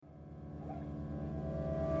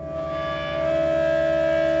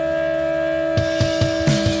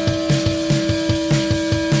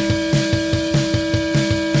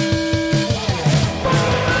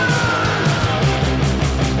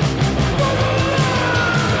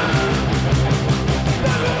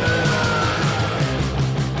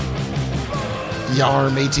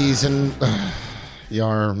Yar, mateys, and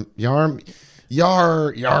yar,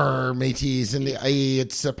 mateys, and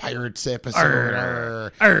it's a pirates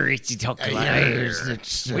episode.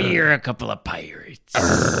 It's we're a couple of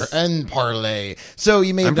pirates. And parlay. So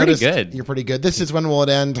you may have I'm pretty noticed good. You're pretty good. This is When Will It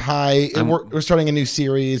End? Hi. We're starting a new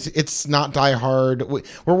series. It's not Die Hard. We're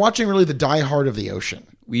watching really the Die Hard of the ocean.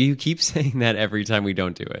 You keep saying that every time we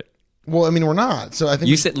don't do it. Well, I mean, we're not. So I think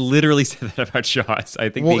You literally said that about Jaws. I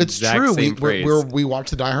think the it's exact true. same phrase. We watch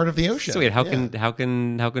the Die Hard of the ocean. So wait, how Yeah.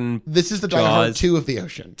 can This is the Die Hard Jaws- 2 of the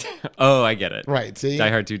ocean. Oh, I get it. Right, see? Die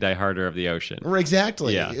Hard 2, Die Harder of the Ocean.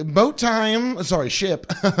 Exactly. Yeah. Boat time. Sorry,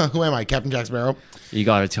 ship. Who am I? Captain Jack Sparrow. You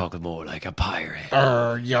got to talk more like a pirate.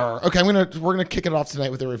 Yar. Okay, we're gonna kick it off tonight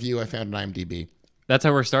with a review I found on IMDb That's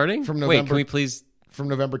how we're starting? From Wait, November- can we please? from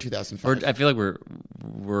November 2005. I feel like we're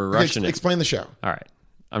rushing it. Explain the show. All right.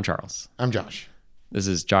 I'm Charles. I'm Josh. This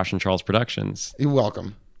is Josh and Charles Productions, You're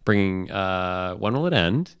welcome. bringing When Will It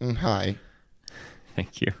End? Hi.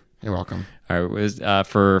 Thank you. You're welcome. All right. It was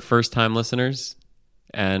for first-time listeners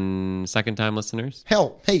and second-time listeners.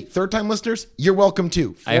 Hell, hey, third-time listeners, you're welcome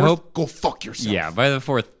too. I Fourth, hope- go fuck yourself. Yeah, by the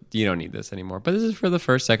fourth, you don't need this anymore. But this is for the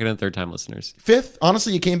first, second, and third-time listeners. Fifth,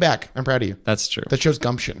 honestly, you came back. I'm proud of you. That's true. That shows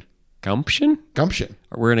gumption. Gumption? Gumption.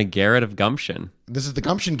 We're in a garret of gumption. This is the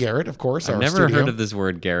Gumption Garrett, of course. I've our never studio. heard of this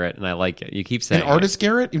word garret, and I like it. You keep saying An artist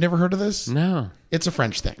Garrett? You've never heard of this? it. No. It's a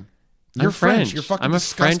French thing. I'm You're French. French. You're fucking I'm a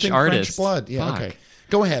disgusting French artist. blood. Yeah, Fuck. okay.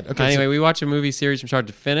 Go ahead. Okay. Anyway, we watch a movie series from start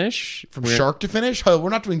to finish. From shark to finish? Oh, we're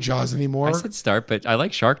not doing Jaws anymore. I said start, but I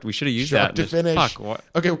like shark. We should have used Shark that. to finish. Fuck. What?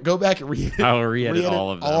 Okay, go back and re-edit. I'll re-edit all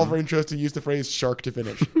of them. All of our intros to use the phrase shark to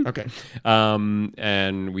finish. Okay.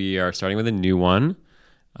 And we are starting with a new one.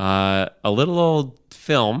 A little old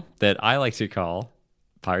film that I like to call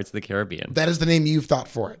Pirates of the Caribbean. That is the name you've thought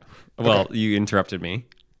for it. Well, you interrupted me.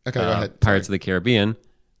 Okay, go ahead. Pirates of the Caribbean,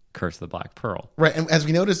 Curse of the Black Pearl. Right, and as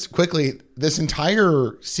we noticed quickly, this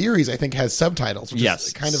entire series, I think, has subtitles, which Yes.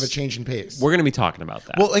 is kind of a change in pace. We're going to be talking about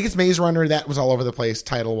that. Well, I guess Maze Runner, that was all over the place,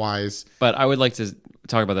 title-wise. But I would like to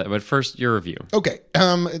talk about that. But first, your review. Okay,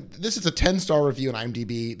 this is a 10-star review on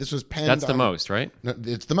IMDb. This was penned That's the on- most, right? No,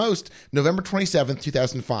 it's the most. November 27th,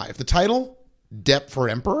 2005. The title, Depp for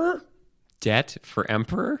Emperor? Debt for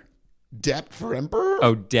Emperor? Depp for Emperor?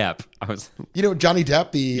 Oh, Depp. I was. You know, Johnny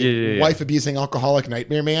Depp, the yeah. wife-abusing alcoholic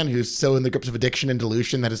nightmare man who's so in the grips of addiction and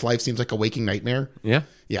delusion that his life seems like a waking nightmare. Yeah.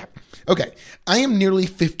 Yeah. Okay. I am nearly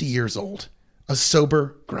 50 years old, a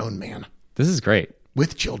sober, grown man This is great.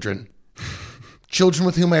 with children. Children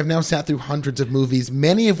with whom I have now sat through hundreds of movies,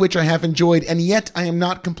 many of which I have enjoyed, and yet I am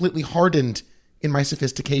not completely hardened in my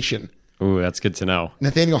sophistication. Ooh, that's good to know.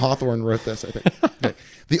 Nathaniel Hawthorne wrote this, I think. Okay.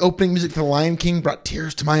 The opening music to The Lion King brought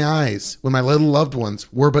tears to my eyes when my little loved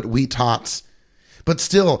ones were but wee tots. But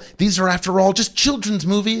still, these are after all just children's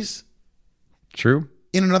movies. True.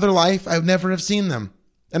 In another life, I would never have seen them.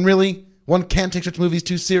 And really, one can't take such movies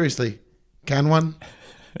too seriously. Can one?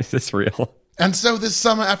 Is this real? And so this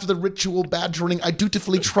summer, after the ritual badgering, I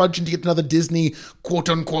dutifully trudge into yet another Disney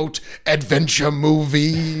quote-unquote adventure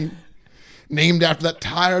movie. Named after that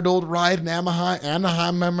tired old ride in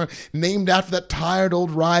Anaheim. Named after that tired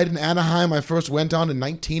old ride in Anaheim I first went on in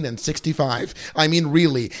 1965. I mean,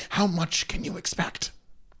 really, how much can you expect?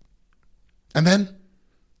 And then,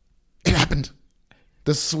 it happened.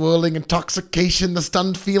 The swirling intoxication, the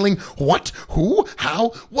stunned feeling. What? Who?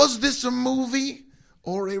 How? Was this a movie?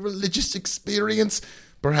 Or a religious experience?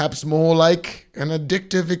 Perhaps more like an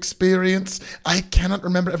addictive experience. I cannot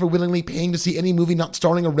remember ever willingly paying to see any movie not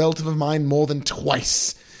starring a relative of mine more than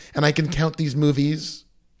twice. And I can count these movies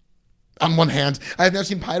on one hand. I have now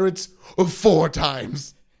seen Pirates 4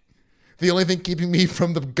 times. The only thing keeping me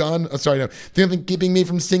from the only thing keeping me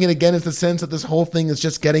from singing again is the sense that this whole thing is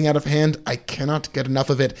just getting out of hand. I cannot get enough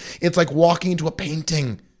of it. It's like walking into a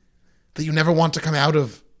painting that you never want to come out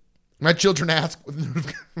of. My children ask...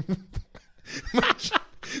 My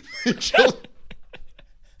children...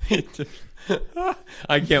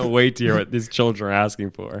 I can't wait to hear what these children are asking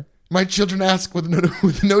for. My children ask with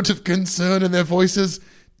a note of concern in their voices,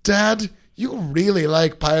 Dad, you really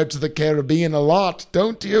like Pirates of the Caribbean a lot,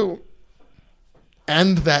 don't you?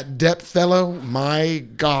 And that Depp fellow, my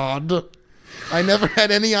God. I never had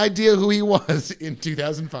any idea who he was in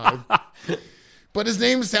 2005. But his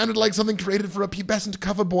name sounded like something created for a pubescent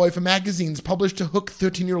cover boy for magazines published to hook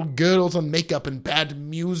 13-year-old girls on makeup and bad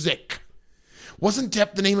music. Wasn't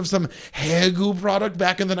Depp the name of some hair goo product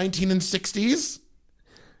back in the 1960s?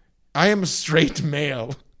 I am a straight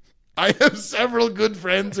male. I have several good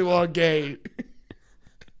friends who are gay.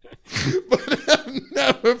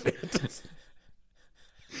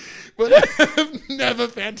 But I've never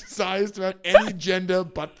fantasized about any gender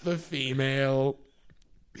but the female.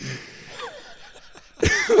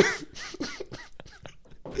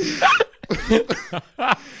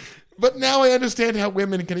 But now I understand how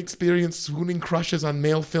women can experience swooning crushes on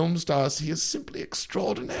male film stars. He is simply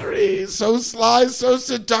extraordinary. So sly, so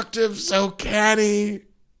seductive, so canny.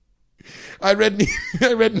 I read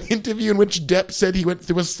an interview in which Depp said he went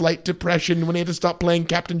through a slight depression when he had to stop playing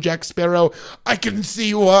Captain Jack Sparrow. I can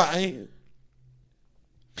see why.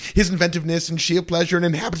 His inventiveness and sheer pleasure in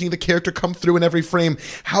inhabiting the character come through in every frame.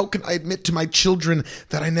 How can I admit to my children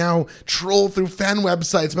that I now troll through fan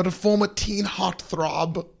websites about a former teen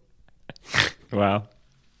heartthrob? Wow.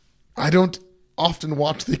 I don't often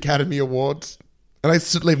watch the Academy Awards, and I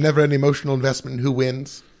certainly have never had an emotional investment in who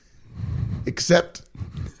wins. Except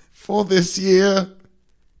for this year.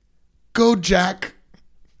 Go Jack.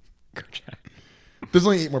 Go Jack. There's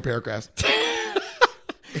only 8 more paragraphs.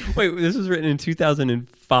 Wait, this was written in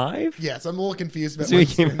 2005? Yes, I'm a little confused about So it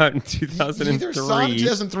came out in He either saw it in 2003.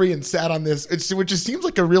 2003 and sat on this, which just seems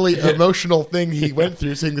like a really emotional thing he went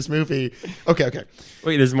through seeing this movie. Okay.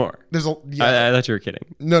 Wait, there's more. There's a I thought you were kidding.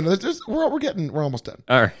 no. We're almost done.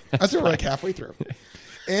 All right. I think we're like halfway through,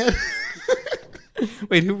 and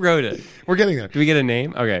Wait, who wrote it? we're getting there. Do we get a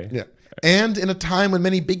name? Okay. Yeah. And in a time when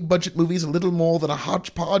many big budget movies are little more than a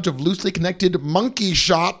hodgepodge of loosely connected monkey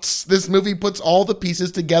shots, this movie puts all the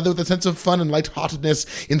pieces together with a sense of fun and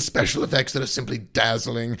lightheartedness in special effects that are simply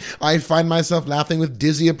dazzling. I find myself laughing with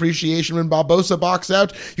dizzy appreciation when Barbossa barks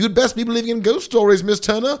out, "You'd best be believing in ghost stories, Miss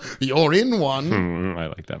Turner. You're in one." I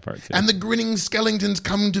like that part too. And the grinning skeletons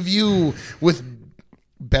come to view with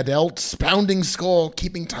Bedelt's pounding score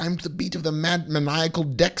keeping time to the beat of the mad maniacal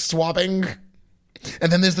deck swabbing.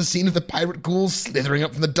 And then there's the scene of the pirate ghouls slithering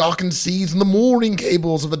up from the darkened seas and the mooring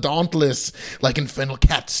cables of the Dauntless, like infernal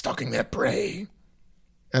cats stalking their prey.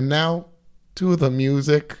 And now, to the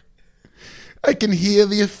music. I can hear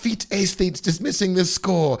the effete aesthetes dismissing this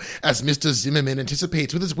score, as Mr. Zimmerman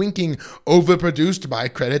anticipates with his winking, overproduced by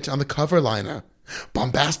credit on the cover liner.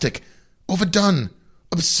 Bombastic, overdone,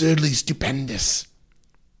 absurdly stupendous.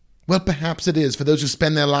 Well, perhaps it is for those who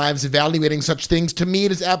spend their lives evaluating such things. To me,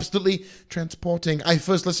 it is absolutely transporting. I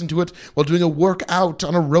first listened to it while doing a workout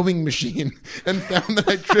on a rowing machine and found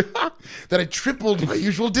that I tripled my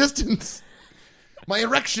usual distance. My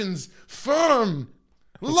erections firm,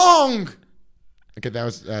 long. Okay, that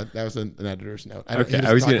was an editor's note. Okay,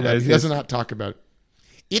 He does not talk about it.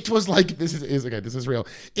 It was like this is real.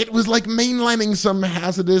 It was like mainlining some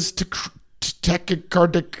hazardous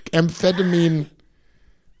tachycardic amphetamine.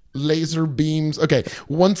 Laser beams. Okay,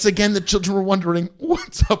 once again, the children were wondering,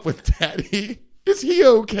 what's up with Daddy? Is he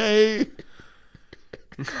okay?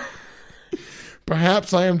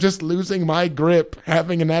 Perhaps I am just losing my grip,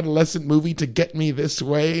 having an adolescent movie to get me this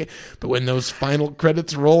way. But when those final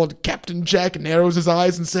credits roll and Captain Jack narrows his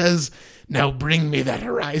eyes and says, "Now bring me that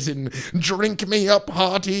horizon. Drink me up,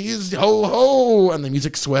 hearties. Ho, ho." And the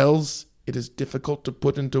music swells. It is difficult to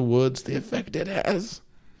put into words the effect it has.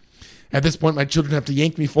 At this point, my children have to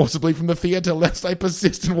yank me forcibly from the theater lest I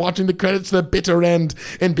persist in watching the credits to the bitter end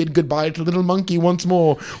and bid goodbye to Little Monkey once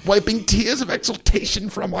more, wiping tears of exultation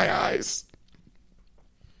from my eyes.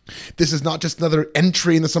 This is not just another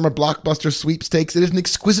entry in the summer blockbuster sweepstakes. It is an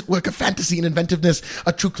exquisite work of fantasy and inventiveness,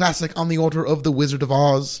 a true classic on the order of The Wizard of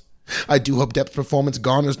Oz. I do hope Depp's performance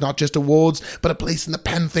garners not just awards, but a place in the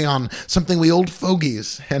pantheon, something we old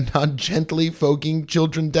fogies, and not gently fogying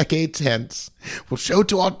children decades hence, will show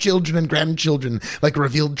to our children and grandchildren like a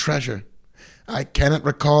revealed treasure. I cannot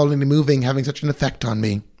recall any moving having such an effect on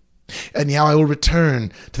me. And now I will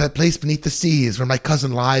return to that place beneath the seas where my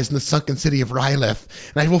cousin lies in the sunken city of Ryleth,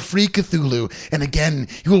 and I will free Cthulhu, and again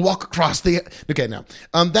he will walk across the... Okay, now,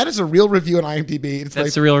 that is a real review on IMDb.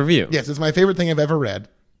 That's a real review. Yes, it's my favorite thing I've ever read.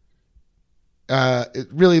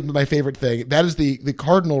 Really my favorite thing. That is the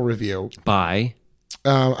Cardinal review. By?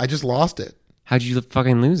 I just lost it. How'd you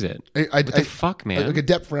fucking lose it? What the fuck, man? Okay,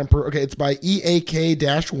 Depp for Emperor. Okay, it's by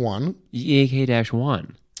EAK-1.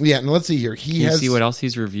 EAK-1. Yeah, and let's see here. Can you see what else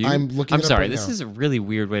he's reviewed? I'm looking it up sorry, right this now. is a really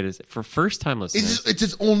weird way to... For first-time listeners... It's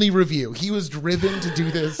his only review. He was driven to do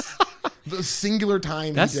this. The singular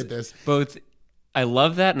time he did this. Both... I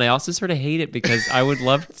love that, and I also sort of hate it because I would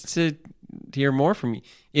love to hear more from you.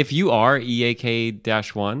 If you are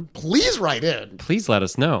EAK-1, please write in. Please let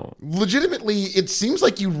us know. Legitimately, it seems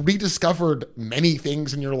like you rediscovered many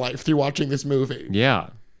things in your life through watching this movie.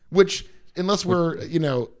 Yeah. Which, unless we're,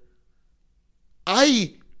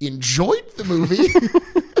 I enjoyed the movie.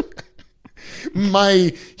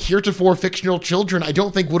 My heretofore fictional children, I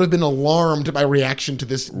don't think would have been alarmed by reaction to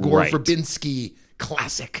this Gore Verbinski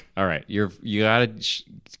classic. All right. You got to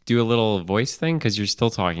do a little voice thing because you're still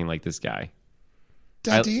talking like this guy.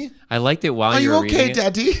 Daddy? I liked it while Are you you were okay, reading it.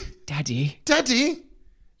 Daddy? Daddy. Daddy?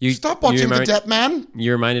 You Stop watching The remind- Depp Man.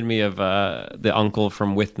 You reminded me of the uncle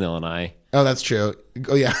from Withnail and I. Oh, that's true.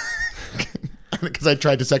 Oh, yeah. Because I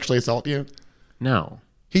tried to sexually assault you. No.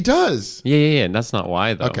 He does. Yeah. That's not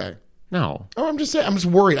why, though. Okay. No. Oh, I'm just saying. I'm just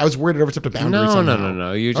worried. I was worried it overstepped a boundary No.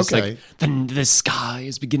 somehow. You're just Okay. like, the sky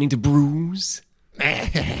is beginning to bruise.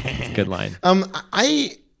 It's a good line.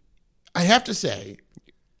 I have to say,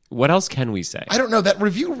 What else can we say? I don't know. That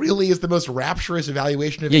review really is the most rapturous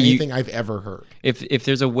evaluation of anything I've ever heard. If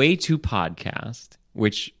there's a way to podcast,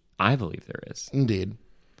 which I believe there is, Indeed.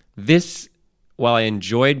 this, while I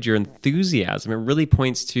enjoyed your enthusiasm, it really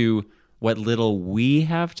points to what little we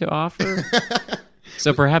have to offer.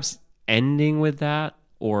 So perhaps ending with that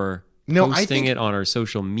or No, I posting think- it on our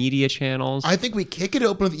social media channels. I think we kick it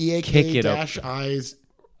open with EAK-Eyes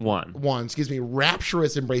One.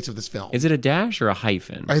 rapturous embrace of this film. Is it a dash or a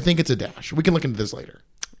hyphen? I think it's a dash. We can look into this later.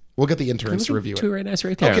 We'll get the interns to review it. Two right nice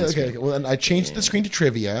right there. Okay. Well, and I changed the screen to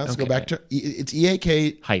trivia. Let's go back to it's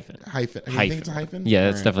EAK Hyphen. hyphen. You think it's a hyphen? Yeah,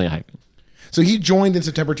 it's All right. definitely a hyphen. So he joined in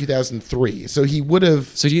September 2003. So he would have.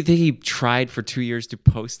 So do you think he tried for 2 years to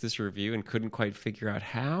post this review and couldn't quite figure out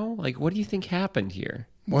how? Like, what do you think happened here?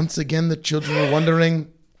 Once again, the children were wondering,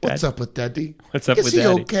 "What's up with Daddy? What's up Is with he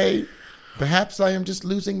Daddy?" okay? Perhaps I am just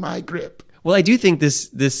losing my grip." Well, I do think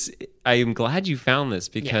this. I am glad you found this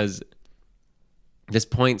because this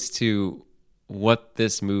points to what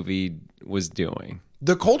this movie was doing.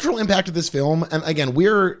 The cultural impact of this film, and again,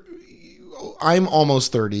 I'm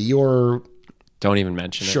almost 30. You're. Don't even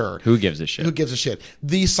mention Sure. it. Who gives a shit? Who gives a shit?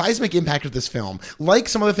 The seismic impact of this film, like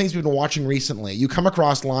some of the things we've been watching recently, you come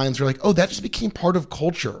across lines where you're like, oh, that just became part of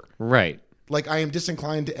culture. Right. Like, I am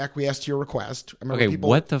disinclined to acquiesce to your request. I remember Okay,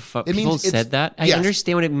 what the fuck? It People means it's- said that? I yes.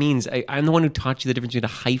 understand what it means. I'm the one who taught you the difference between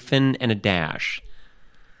a hyphen and a dash.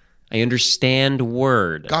 I understand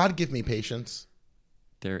word. God give me patience.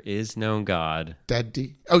 There is no God.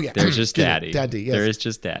 Daddy. Oh, yeah. There's just Excuse me. daddy. Daddy, yes. There is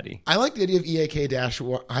just daddy. I like the idea of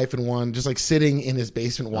EAK-1, just like sitting in his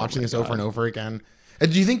basement watching this over and over again.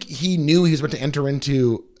 And do you think he knew he was about to enter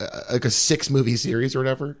into like a 6-movie series or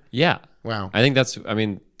whatever? Yeah. Wow. I think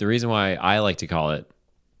the reason why I like to call it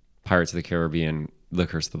Pirates of the Caribbean, The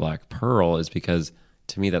Curse of the Black Pearl is because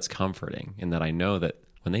to me that's comforting in that I know that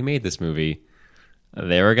when they made this movie,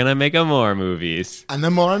 they were going to make more movies. And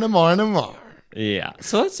then more and more and more. Yeah.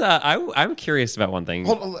 So let's, I'm curious about one thing.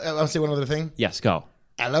 Hold on, I'll say one other thing. Yes, go.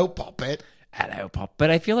 Hello, puppet. Hello, Pop. But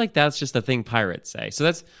I feel like that's just a thing pirates say. So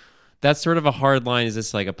that's sort of a hard line. Is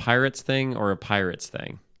this like a pirates thing or a pirates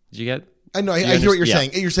thing? Did you get? I know. I hear what you're Yeah.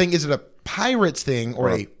 saying. You're saying, is it a pirates thing or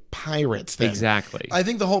a pirates thing? Exactly. I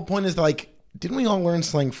think the whole point is like, didn't we all learn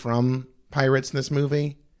slang from pirates in this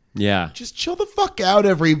movie? Yeah. Just chill the fuck out,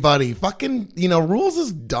 everybody. Fucking, rules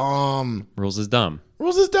is dumb. Rules is dumb.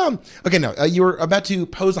 Rules is dumb. Okay, no, you were about to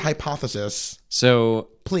pose a hypothesis. So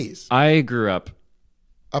Please, I grew up.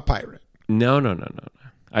 a pirate. No.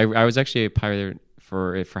 I was actually a pirate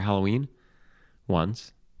for Halloween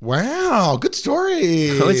once. Wow, good story.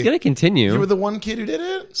 Oh, it's gonna continue. You were the one kid who did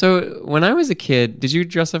it? So when I was a kid, did you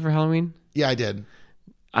dress up for Halloween? Yeah, I did.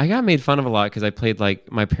 I got made fun of a lot because I played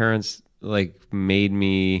like my parents like made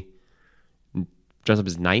me dress up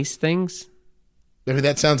as nice things. I mean,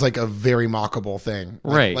 that sounds like a very mockable thing.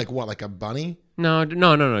 Right. Like what, like a bunny? No,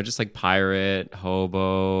 just like pirate,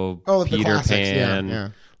 hobo, Oh, the Peter classics. Yeah, Pan. yeah.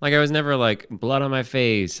 Like I was never like blood on my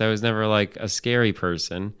face. I was never like a scary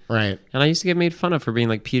person. Right. And I used to get made fun of for being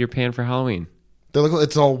like Peter Pan for Halloween.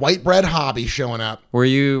 It's a white bread hobby showing up. Were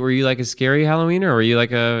you like a scary Halloween or were you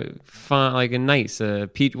like a fun, like a nice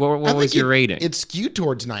Pete? What I was think your rating? It's skewed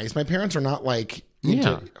towards nice. My parents are not like into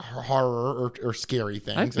Yeah. horror or scary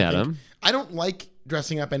things. I've met them. I don't like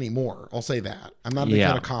dressing up anymore. I'll say that. I'm not a big Yeah.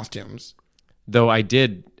 fan of costumes. Though I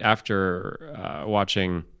did after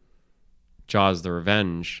watching Jaws: The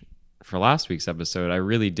Revenge for last week's episode, I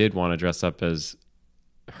really did want to dress up as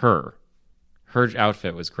her. Her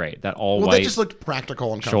outfit was great. That all Well, white they just looked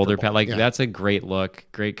practical and shoulder comfortable. pad. Like Yeah. that's a great look,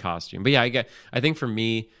 great costume. But yeah, I think for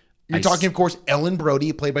me, You're talking, of course, Ellen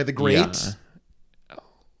Brody, played by the great. Yeah.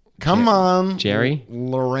 Come on, Jerry?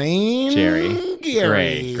 Lorraine, Jerry.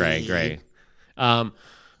 Gary. Great.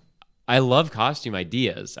 I love costume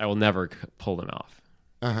ideas. I will never pull them off.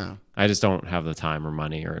 Uh huh. I just don't have the time or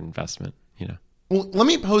money or investment. Well, let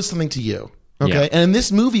me pose something to you. Okay. Yeah. And in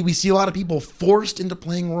this movie, we see a lot of people forced into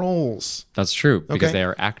playing roles. That's true because Okay. they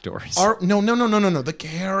are actors. No. The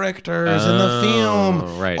characters in the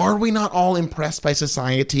film. Right. Are we not all impressed by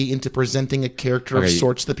society into presenting a character of Okay.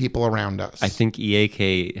 sorts to the people around us? I think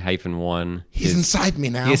EAK-1. He's inside me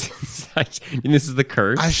now. And this is the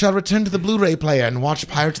curse. I shall return to the Blu-ray player and watch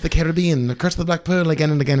Pirates of the Caribbean, The Curse of the Black Pearl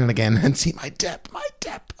again and again and again, and see my Depp.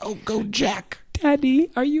 Oh, go Jack. Daddy,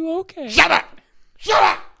 are you okay? Shut up!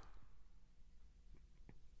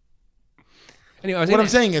 Anyway, I was What gonna- I'm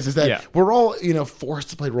saying is that Yeah. we're all, forced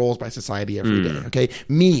to play roles by society every day. Okay,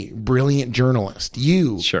 me, brilliant journalist.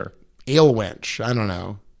 You, Sure. ale wench. I don't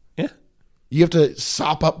know. Yeah. You have to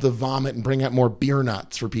sop up the vomit and bring out more beer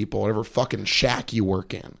nuts for people, whatever fucking shack you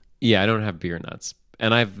work in. Yeah, I don't have beer nuts.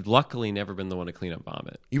 And I've luckily never been the one to clean up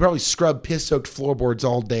vomit. You probably scrub piss-soaked floorboards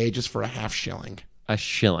all day just for a half shilling. A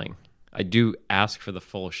shilling. I do ask for the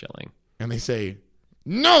full shilling. And they say,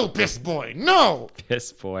 no, piss boy, no.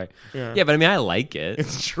 Piss boy. Yeah, but I mean, I like it.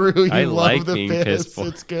 It's true. You I love like the being piss. piss boy.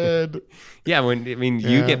 It's good. Yeah, you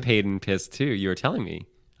Yeah. get paid in piss too. You were telling me.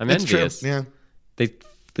 I'm It's true. envious. Yeah.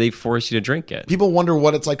 They force you to drink it. People wonder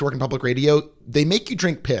what it's like to work in public radio. They make you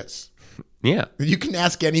drink piss. Yeah. You can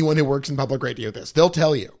ask anyone who works in public radio this. They'll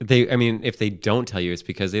tell you. If they don't tell you, it's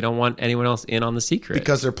because they don't want anyone else in on the secret.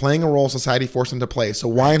 Because they're playing a role society forced them to play. So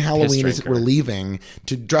why in Halloween is it drinker. we're leaving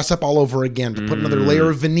to dress up all over again, to put another layer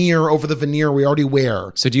of veneer over the veneer we already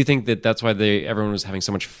wear? So do you think that that's why everyone was having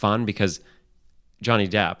so much fun? Because Johnny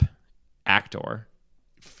Depp, actor,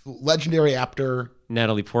 Legendary actor.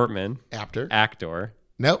 Natalie Portman, Actor. actor,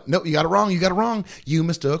 No, you got it wrong. You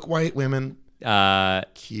mistook white women.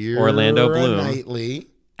 Keira Orlando Bloom, Knightley.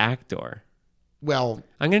 actor. Well,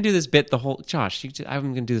 I'm gonna do this bit Josh.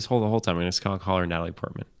 I'm gonna do this the whole time. I'm gonna call her Natalie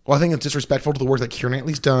Portman. I think it's disrespectful to the work that Keira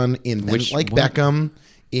Knightley's done in Men Like what? Beckham,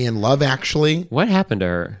 in Love Actually. What happened to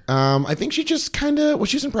her? I think she just kind of,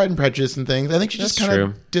 she's in Pride and Prejudice and things. I think she just That's kind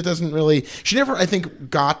of doesn't really, she never, I think,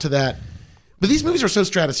 got to that. But these movies are so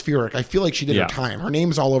stratospheric. I feel like she did Yeah. her time. Her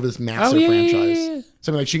name is all over this massive yeah, franchise. yeah.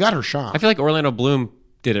 Something like she got her shot. I feel like Orlando Bloom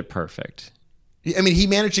did it perfect. I mean, he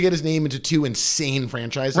managed to get his name into two insane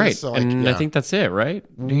franchises. Right. So and yeah. I think that's it, right?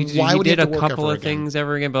 Why would he did have a to work couple ever of again? things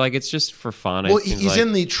ever again, but like it's just for fun. Well, It seems he's like.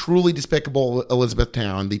 in the truly despicable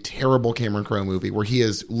Elizabethtown, the terrible Cameron Crowe movie, where he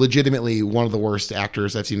is legitimately one of the worst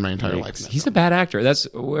actors I've seen in my entire life. He's a bad actor.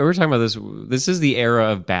 We're talking about this. This is the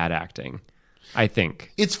era of bad acting, I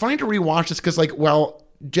think. It's funny to rewatch this because,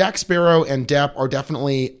 Jack Sparrow and Depp are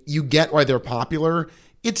definitely, you get why they're popular.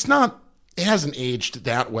 It hasn't aged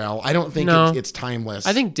that well. I don't think No. it's timeless.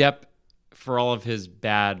 I think Depp, for all of his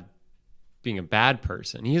being a bad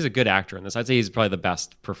person, he is a good actor in this. I'd say he's probably the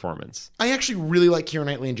best performance. I actually really like Keira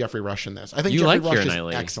Knightley and Jeffrey Rush in this. I think You Jeffrey like Rush Keira is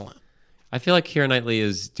Knightley. excellent. I feel like Keira Knightley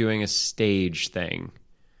is doing a stage thing.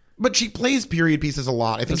 But she plays period pieces a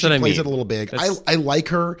lot. I think That's she what I plays mean. it a little big. That's- I like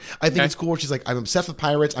her. I think Okay. it's cool. She's like, I'm obsessed with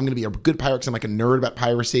pirates. I'm going to be a good pirate because I'm like a nerd about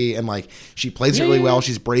piracy. And she plays it really well.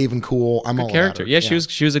 She's brave and cool. I'm all Character. about her. Yeah,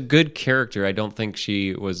 she was a good character. I don't think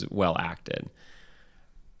she was well acted.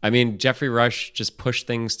 I mean, Jeffrey Rush just pushed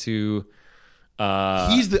things to. I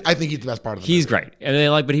think he's the best part of the He's movie. great,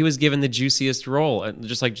 and but he was given the juiciest role, and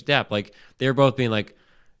just like Depp, like they were both being like,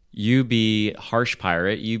 "You be harsh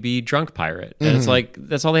pirate, you be drunk pirate," and it's like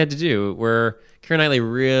that's all they had to do. Where Keira Knightley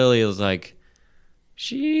really was like,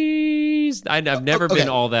 I've never okay. been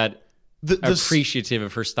all that The appreciative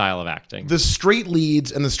of her style of acting. The straight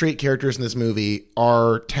leads and the straight characters in this movie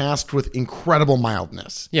are tasked with incredible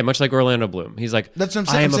mildness. Yeah, much like Orlando Bloom. He's like, That's what I'm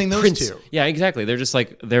saying. I am I'm saying a those prince. two. Yeah, exactly. They're just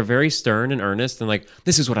like, they're very stern and earnest and like,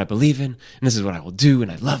 this is what I believe in and this is what I will do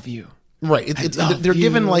and I love you. Right. They're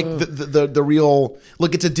given the real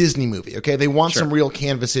look. It's a Disney movie. Okay. They want some real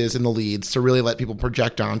canvases in the leads to really let people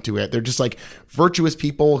project onto it. They're just like virtuous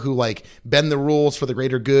people who bend the rules for the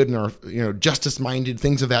greater good and are, justice minded,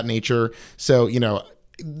 things of that nature. So,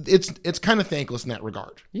 it's kind of thankless in that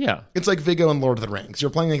regard. Yeah. It's like Viggo in Lord of the Rings.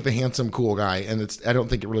 You're playing like the handsome, cool guy. And I don't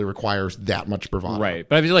think it really requires that much bravado. Right.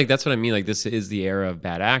 But I feel like that's what I mean. Like, this is the era of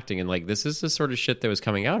bad acting. And like, this is the sort of shit that was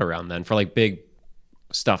coming out around then for like big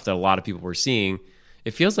stuff that a lot of people were seeing.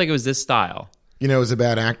 It feels like it was this style. It was a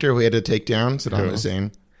bad actor who had to take down Saddam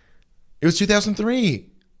Hussein. It was 2003.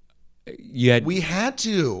 We had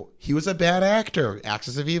to. He was a bad actor.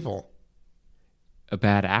 Axis of Evil. A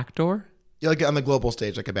bad actor? Yeah, like on the global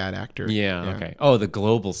stage, like a bad actor. Yeah. Okay. Oh, the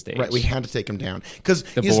global stage. Right, we had to take him down. Because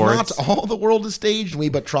The is boards. not all the world is staged, we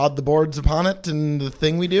but trod the boards upon it, and the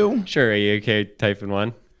thing we do. Sure. Are you okay typing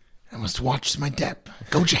one? I must watch my Depp.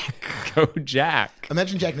 Go Jack. Go Jack.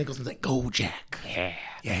 Imagine Jack Nicholson saying, go Jack. Yeah.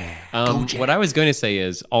 Yeah. Go Jack. What I was going to say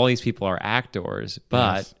is all these people are actors,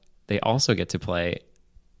 but they also get to play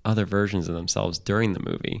other versions of themselves during the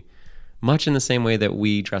movie, much in the same way that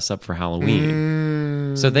we dress up for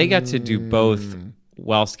Halloween. So they got to do both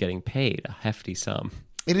whilst getting paid a hefty sum.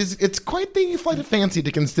 It's quite the flight of fancy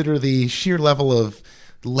to consider the sheer level of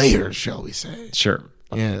layers, shall we say. Sure.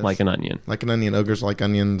 Yes. Like an onion. Like an onion. Ogres like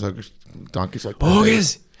onions. Donkeys like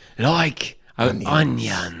Ogres like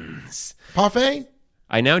onions. Parfait?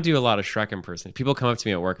 I now do a lot of Shrek impersonation. People come up to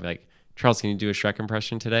me at work and be like, Charles, can you do a Shrek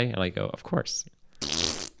impression today? And I go, of course.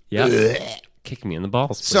 Yeah. Kick me in the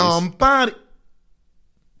balls, please. Somebody.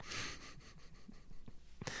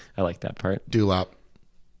 I like that part. Dewlop.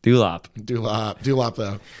 Dewlop,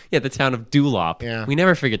 though. Yeah, the town of Dewlop. Yeah. We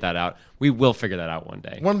never figured that out. We will figure that out one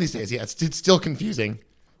day. One of these days, yeah. It's still confusing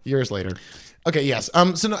years later. Okay, yes.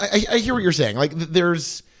 So no, I hear what you're saying. Like,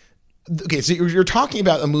 there's... Okay, so you're talking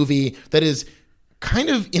about a movie that is kind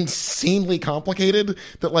of insanely complicated,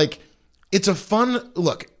 that, like, it's a fun...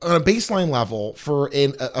 Look, on a baseline level, for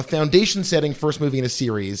a foundation setting first movie in a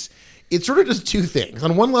series... It sort of does two things.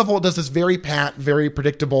 On one level, it does this very pat, very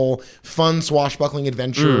predictable, fun, swashbuckling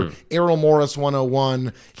adventure. Errol Morris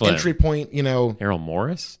 101. Flynn. Entry point, Errol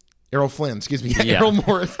Morris? Errol Flynn, excuse me. Yeah. Errol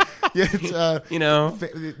Morris. Yeah,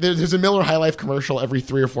 it's, there's a Miller High Life commercial every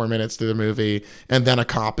 3 or 4 minutes through the movie, and then a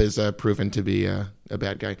cop is proven to be a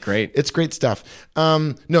bad guy. Great. It's great stuff.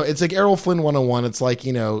 No, it's like Errol Flynn 101. It's like,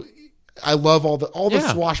 I love all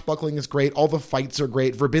the swashbuckling is great. All the fights are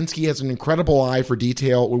great. Verbinski has an incredible eye for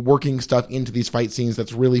detail. We're working stuff into these fight scenes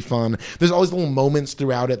that's really fun. There's always little moments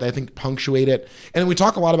throughout it that I think punctuate it. And we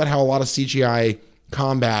talk a lot about how a lot of CGI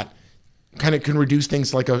combat kind of can reduce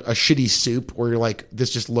things like a shitty soup where you're like,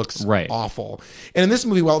 this just looks awful. And in this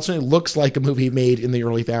movie, while it certainly looks like a movie made in the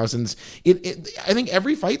early thousands, I think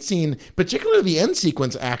every fight scene, particularly the end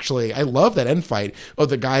sequence, actually, I love that end fight of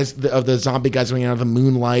the guys, of the zombie guys coming out of the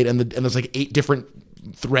moonlight, and there's like 8 different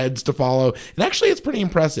threads to follow. And actually, it's pretty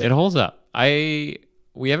impressive. It holds up. We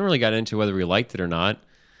haven't really got into whether we liked it or not.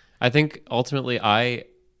 I think ultimately, I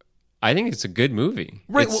think it's a good movie.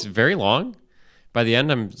 Right, It's very long. By the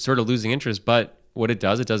end, I'm sort of losing interest, but what it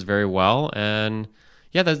does very well. And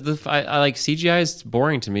yeah, I like CGI is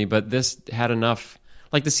boring to me, but this had enough.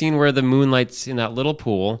 Like the scene where the moonlight's in that little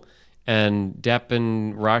pool, and Depp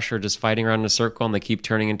and Rush are just fighting around in a circle, and they keep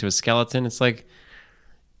turning into a skeleton. It's like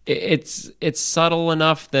it's subtle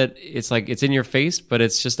enough that it's like it's in your face, but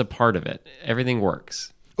it's just a part of it. Everything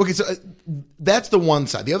works. Okay, so that's the one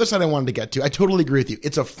side. The other side I wanted to get to, I totally agree with you.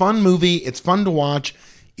 It's a fun movie. It's fun to watch.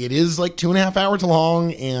 It is like 2.5 hours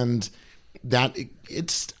long, and that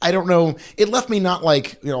I don't know. It left me not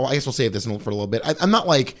like, I guess we'll save this for a little bit. I'm not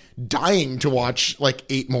like dying to watch like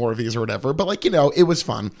 8 more of these or whatever, but like, it was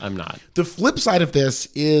fun. I'm not. The flip side of this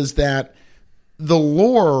is that the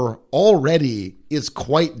lore already is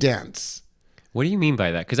quite dense. What do you mean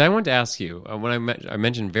by that? Because I wanted to ask you, when I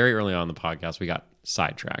mentioned very early on in the podcast, we got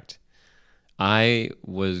sidetracked. I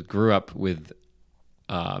grew up with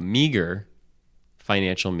meager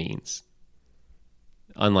financial means,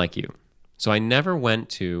 unlike you. So I never went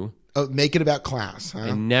to... Oh, make it about class, huh?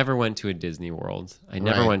 I never went to a Disney World. I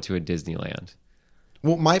never went to a Disneyland.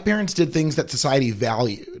 Well, my parents did things that society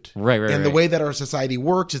valued. Right. And the way that our society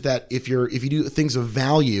works is that if you do things of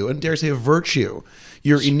value, and dare I say of virtue,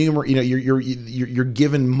 you're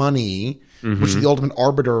given money, which is the ultimate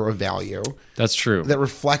arbiter of value. That's true. That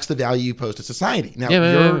reflects the value you pose to society. Now,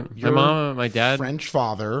 my mom, my dad, French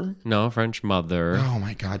father. No, French mother. Oh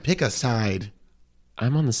my God! Pick a side.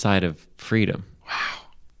 I'm on the side of freedom. Wow.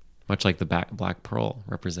 Much like the Black Pearl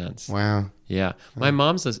represents. Wow. Yeah. My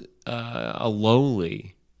mom's a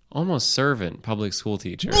lowly, almost servant public school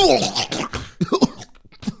teacher.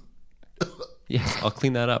 Yes, I'll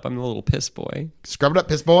clean that up. I'm the little piss boy. Scrub it up,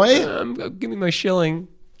 piss boy. Give me my shilling.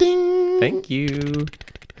 Ding. Thank you.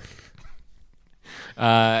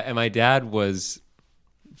 And my dad was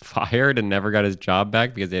fired and never got his job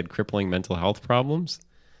back because they had crippling mental health problems.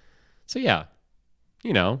 So yeah,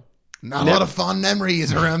 Not a lot of fond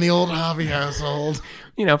memories around the old Harvey household.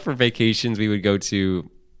 For vacations, we would go to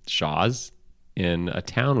Shaw's in a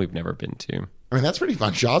town we've never been to. I mean, that's pretty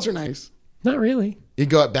fun. Shaw's are nice. Not really. You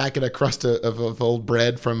go out back at a crust of old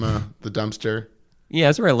bread from the dumpster. Yeah,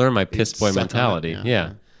 that's where I learned my piss boy mentality.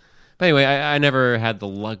 Yeah. But anyway, I never had the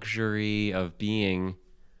luxury of being,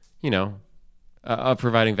 of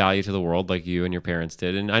providing value to the world like you and your parents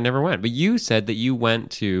did, and I never went. But you said that you went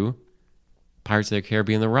to Pirates of the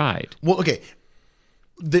Caribbean: The Ride. Well, okay.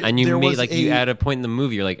 And you at a point in the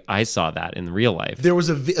movie, you're like, I saw that in real life. There was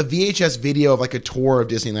a VHS video of like a tour of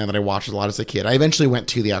Disneyland that I watched a lot as a kid. I eventually went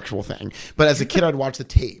to the actual thing, but as a kid, I'd watch the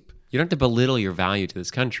tape. You don't have to belittle your value to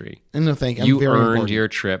this country. No, thank you. You earned your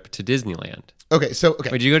trip to Disneyland. Okay, so okay,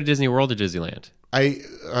 Wait, did you go to Disney World or Disneyland? I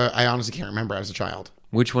honestly can't remember as a child.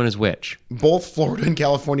 Which one is which? Both Florida and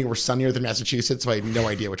California were sunnier than Massachusetts, so I had no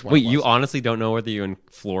idea which one. Wait, it was. you honestly don't know whether you're in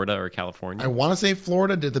Florida or California? I want to say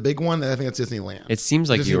Florida did the big one. I think that's Disneyland. It seems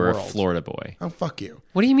like Disney you were a World. Florida boy. Oh, fuck you.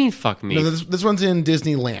 What do you mean, fuck me? No, this one's in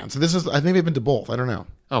Disneyland. So this is, I think they've been to both. I don't know.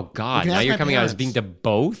 Oh, God. can Now ask you're my coming out as parents. being to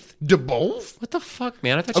both? To both? What the fuck,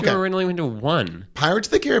 man? I thought Okay. you originally went to one. Pirates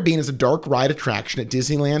of the Caribbean is a dark ride attraction at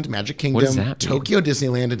Disneyland, Magic Kingdom, does that mean? Tokyo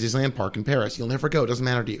Disneyland, and Disneyland Park in Paris. You'll never go. It doesn't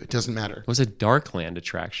matter to you. It doesn't matter. It was a Darkland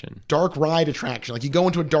attraction. Dark ride attraction. Like you go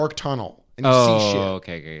into a dark tunnel and you see Oh, shit.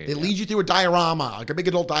 okay. They lead you through a diorama, like a big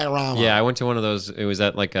adult diorama. Yeah, I went to one of those. It was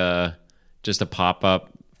at like just a pop-up,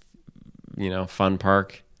 fun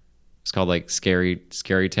park. It's called like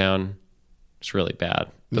Scary Town. It's really bad.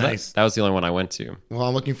 But Nice. That was the only one I went to. Well,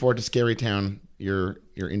 I'm looking forward to Scary Town, your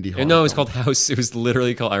indie horror. No, it was film. called House. It was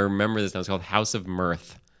literally called. I remember this now. It was called House of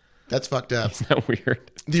Mirth. That's fucked up. Isn't that weird?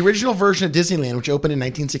 The original version of Disneyland, which opened in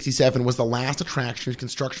 1967, was the last attraction whose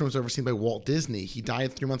construction was overseen by Walt Disney. He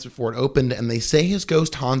died 3 months before it opened, and they say his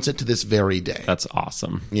ghost haunts it to this very day. That's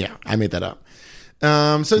awesome. Yeah, I made that up.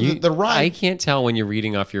 The ride, I can't tell when you're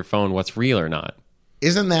reading off your phone what's real or not.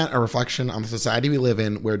 isn't that a reflection on the society we live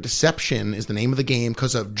in where deception is the name of the game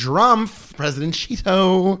because of Drumpf, President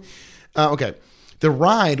Cheeto? Okay. The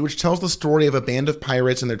ride, which tells the story of a band of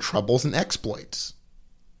pirates and their troubles and exploits.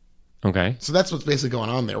 Okay. So that's what's basically going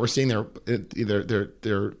on there. We're seeing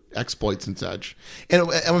their exploits and such. And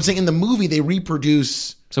I'm saying in the movie, they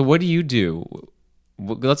reproduce. So what do you do?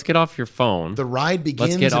 Let's get off your phone. The ride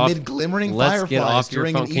begins get off- amid glimmering let's get fireflies off your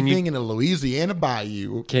during phone. an Can you- evening in a Louisiana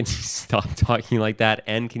bayou. Can you stop talking like that?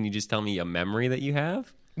 And can you just tell me a memory that you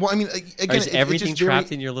have? Well, I mean, Or again, is it's everything just very-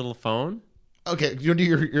 trapped in your little phone? Okay, you want to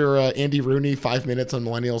do your Andy Rooney 5 minutes on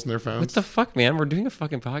millennials and their phones? What the fuck, man? We're doing a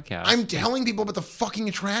fucking podcast. I'm telling people about the fucking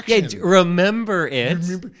attraction. Remember it.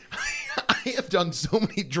 Remember, I have done so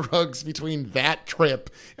many drugs between that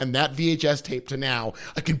trip and that VHS tape to now.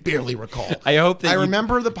 I can barely recall. I hope that I you-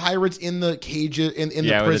 remember the pirates in the cage in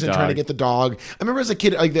Yeah, the with prison the trying to dog. get the dog. I remember as a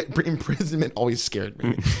kid, like that imprisonment always scared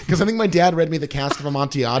me because I think my dad read me the Cask of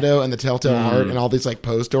Amontillado and the Telltale Mm. Heart and all these like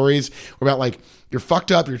Poe stories about like you're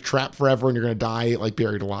fucked up, you're trapped forever, and you're gonna die like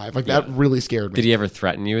buried alive. Like that really scared me. Did he ever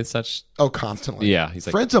threaten you with such? Oh, constantly. Yeah, he's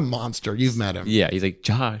like- Fred's a monster. You've met him. Yeah, he's like,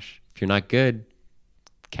 Josh, if you're not good,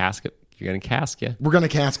 you're gonna cask you. We're gonna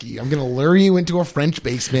cask you. I'm gonna lure you into a French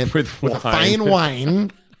basement With a wine. fine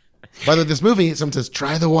wine. By the way, this movie, someone says,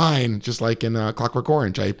 "Try the wine," just like in Clockwork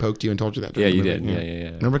Orange. I poked you and told you that. Yeah, during you the did. movie. Yeah.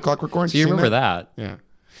 Remember Clockwork Orange? So you Seen remember that? Yeah.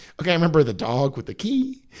 Okay, I remember the dog with the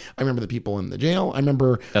key. I remember the people in the jail. I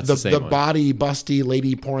remember That's the the same one. body busty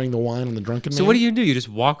lady pouring the wine on the drunken man. So what do? You just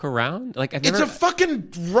walk around? Like I've It's never, a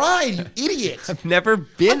fucking ride, you idiot. never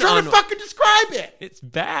been I'm trying on. to fucking describe it. It's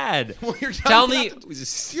bad. Well, you're Tell telling me. me You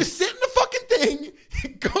sit in the fucking thing,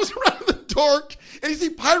 it goes around in the dark, and you see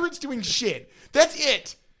pirates doing shit. That's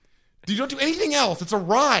it. You don't do anything else. It's a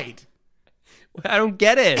ride. I don't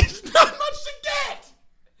get it. It's not much to get.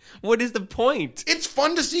 What is the point? It's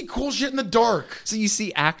fun to see cool shit in the dark. So you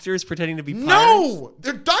see actors pretending to be pirates? No,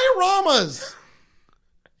 they're dioramas.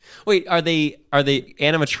 Wait, are they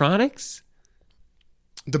animatronics?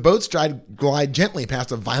 The boats glide gently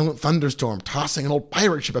past a violent thunderstorm, tossing an old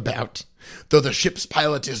pirate ship about, though the ship's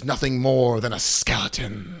pilot is nothing more than a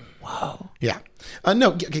skeleton. Whoa. Yeah.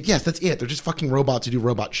 Yes, that's it. They're just fucking robots who do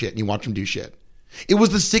robot shit, and you watch them do shit. It was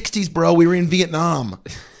the 60s, bro. We were in Vietnam.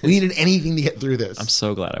 We needed anything to get through this. I'm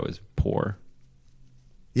so glad I was poor.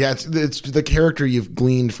 Yeah, it's the character you've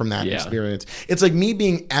gleaned from that Yeah. experience. It's like me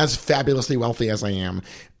being as fabulously wealthy as I am.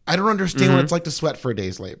 I don't understand what it's like to sweat for a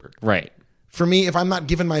day's labor. Right. For me, if I'm not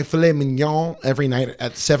given my filet mignon every night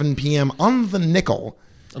at 7 p.m. on the nickel,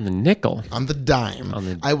 On the nickel. on the dime, On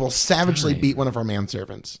the I will savagely dime. beat one of our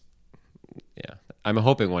manservants. Yeah. I'm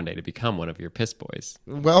hoping one day to become one of your piss boys.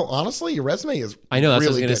 Well, honestly, your resume is I know that's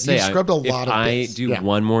really what I was good. going to say. You've scrubbed a If lot of I bits. do Yeah.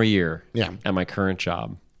 one more year Yeah. at my current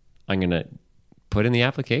job, I'm going to put in the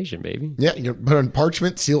application, baby. Yeah, you put it on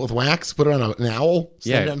parchment, seal it with wax, put it on an owl,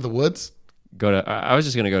 send Yeah. it out into the woods. I was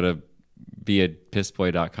just going to go to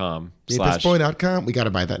beapissboy.com / Pissboy.com. We got to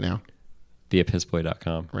buy that now.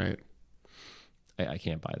 beapissboy.com. Right. I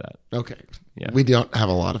can't buy that. Okay. Yeah. We don't have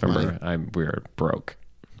a lot of money. Remember, we're broke.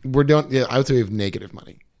 I would say we have negative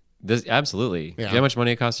money. Absolutely. Yeah. Do you know how much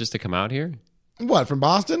money it costs just to come out here? What, from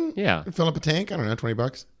Boston? Yeah. Fill up a tank? I don't know,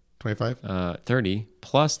 $20? 25? 30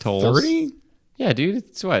 plus tolls. 30? Yeah, dude.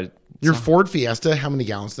 It's what? Your Ford Fiesta, how many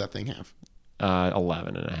gallons does that thing have?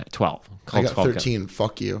 11 and a half, 12. I Called got 12 13.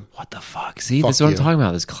 Fuck you. What the fuck? See, Fuck this is what you. I'm talking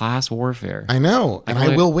about. This class warfare. I know, and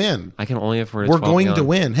I will win. I can only afford. We're going to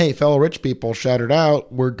win. Hey, fellow rich people, shout it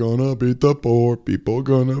out. We're gonna beat the poor people.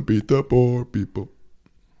 Gonna beat the poor people.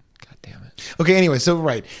 God damn it. Okay. Anyway, so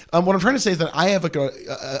right. What I'm trying to say is that I have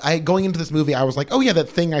going into this movie, I was like, oh yeah, that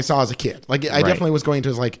thing I saw as a kid. Like I definitely was going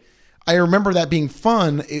to like. I remember that being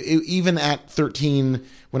fun, even at 13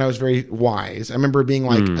 when I was very wise. I remember being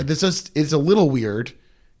like, this is a little weird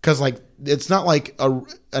because like it's not like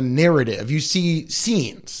a narrative. You see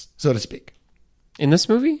scenes, so to speak. In this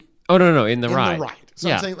movie? Oh no, in the ride. The ride. So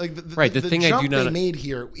yeah. I'm saying like the thing jump I do not they made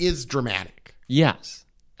here is dramatic. Yes,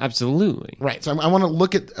 absolutely. Right. So I want to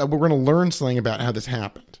look at. We're going to learn something about how this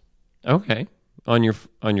happened. Okay, on your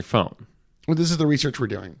phone. Well, this is the research we're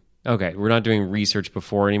doing. Okay, we're not doing research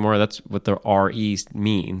before anymore. That's what the RE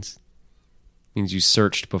means. Means you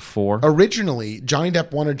searched before. Originally, Johnny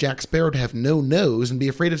Depp wanted Jack Sparrow to have no nose and be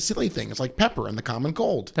afraid of silly things like pepper and the common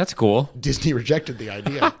cold. That's cool. Disney rejected the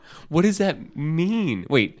idea. What does that mean?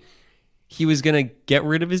 Wait, he was going to get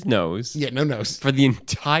rid of his nose Yeah, no nose. for the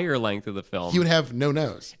entire length of the film He would have no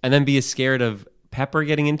nose. and then be scared of pepper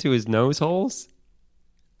getting into his nose holes?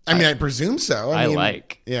 I mean, I presume so. I mean,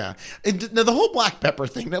 like. Yeah. Now, the whole black pepper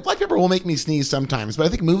thing. Now, black pepper will make me sneeze sometimes, but I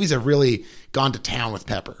think movies have really gone to town with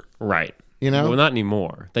pepper. Right. You know? Well, not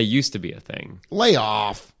anymore. That used to be a thing. Lay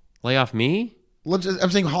off. Lay off me? I'm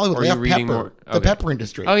saying Hollywood. Or are Lay you off reading pepper. more? The Okay. pepper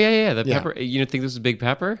industry. Oh, yeah. The Yeah. pepper. You don't think this is Big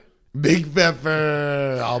Pepper? Big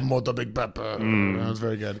pepper. I'll mold the big pepper. That was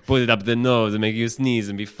very good. Put it up the nose and make you sneeze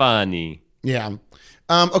and be funny. Yeah.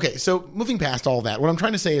 Okay, so moving past all that, what I'm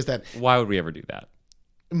trying to say is that Why would we ever do that?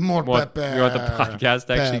 more What, pepper. you want the podcast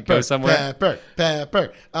to actually go somewhere?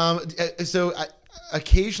 Pepper. So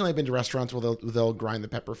occasionally I've been to restaurants where they'll grind the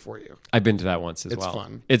pepper for you. I've been to that once as It's well.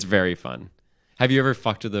 fun. It's very fun. Have you ever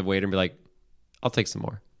fucked with the waiter and be like, I'll take some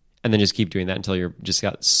more? And then just keep doing that until you're just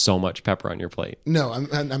got so much pepper on your plate. No, I'm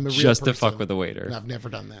a real Just to person. fuck with the waiter. No, I've never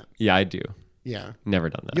done that. Yeah, I do. Yeah. Never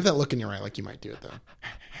done You that. have that look in your eye like you might do it, though.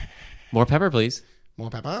 More pepper, please. More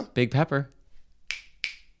pepper? Big pepper.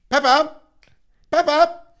 Pepper!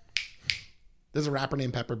 Pepper! There's a rapper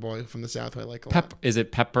named Pepper Boy from the South who I like a lot. Is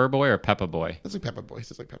it Pepper Boy or Peppa Boy? That's like Pepper Boy.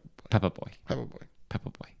 It's like Pepper Boy. Peppa Boy. Pepper Boy. Peppa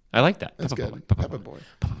Boy. I like that. That's Peppa good. Boy. Pepper Boy.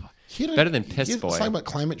 He had Better than Piss he was Boy. talking about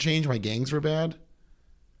climate change, why gangs were bad.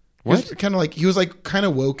 What? Kind of like he was like kind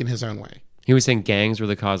of woke in his own way. He was saying gangs were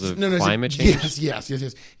the cause of No, climate he change? said-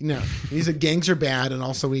 Yes. No, he said gangs are bad, and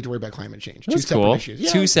also we need to worry about climate change. That's Two separate cool. issues.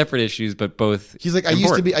 Yeah. Two separate issues, but both He's like, I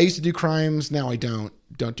used to do crimes. Now I don't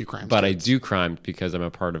do crimes. But I do crimes because I'm a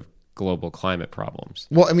part of global climate problems.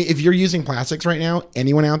 Well, I mean, if you're using plastics right now,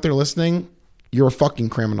 anyone out there listening, you're a fucking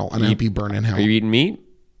criminal, and I hope you burn in hell. Are you eating meat?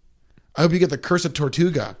 I hope you get the curse of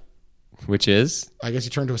Tortuga. Which is? I guess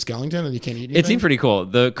you turn to a skeleton and you can't eat anything. It seemed pretty cool.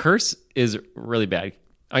 The curse is really bad.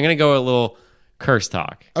 I'm going to go a little curse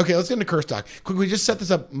talk. Okay, let's get into curse talk. Quick, we just set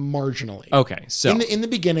this up marginally. Okay, so In the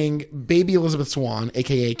beginning, baby Elizabeth Swann,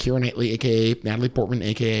 aka Keira Knightley, aka Natalie Portman,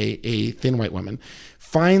 aka a thin white woman,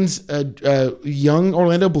 finds a young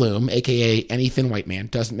Orlando Bloom, aka any thin white man.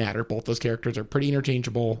 Doesn't matter. Both those characters are pretty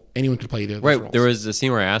interchangeable. Anyone could play either of those roles. there was a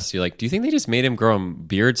scene where I asked you, like, do you think they just made him grow a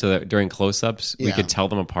beard so that during close-ups we Yeah. could tell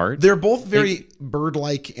them apart? They're both very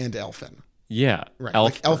bird-like and elfin. Yeah, Right,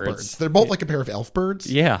 elf like elf birds. They're both like a pair of elf birds.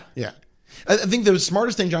 Yeah, Yeah. I think the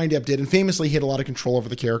smartest thing Johnny Depp did, and famously he had a lot of control over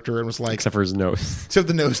the character and was like, except for his nose. except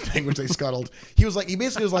the nose thing, which they scuttled. He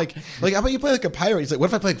basically was like, how about you play like a pirate? He's like, what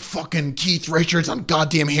if I play like fucking Keith Richards on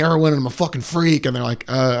goddamn heroin and I'm a fucking freak? And they're like,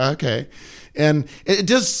 okay. And it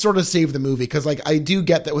does sort of save the movie because like I do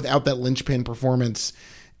get that without that linchpin performance,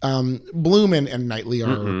 Bloom and Knightley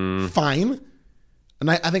are fine. And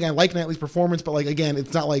I think I like Knightley's performance, but like again,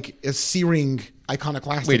 it's not like a searing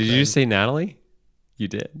iconoclastic. Wait, did you thing. just say Natalie? You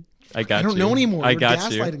did. I got you. I don't know anymore. I You're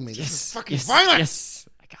got you. gaslighting me. This is fucking yes, violent. Yes,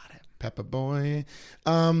 I got it. Pepper Boy.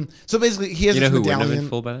 So basically, he has You know this who wouldn't have medallion. been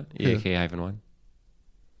fooled by that? EAK-1.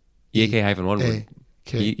 EAK-1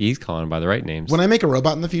 he's calling him by the right names. When I make a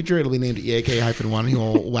robot in the future, it'll be named EAK-1. He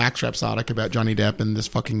will wax rhapsodic about Johnny Depp in this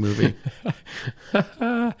fucking movie.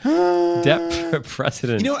 Depp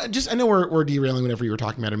president. You know, I know we're derailing whatever you were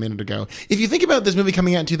talking about a minute ago. If you think about this movie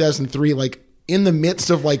coming out in 2003, like in the midst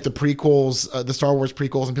of like the prequels, the Star Wars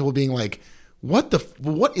prequels, and people being like, what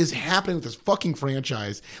is happening with this fucking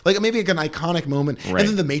franchise? Like maybe like an iconic moment. Right. And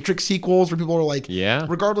then the Matrix sequels where people are like, Yeah.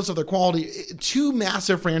 regardless of their quality, two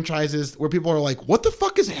massive franchises where people are like, what the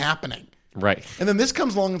fuck is happening? Right. And then this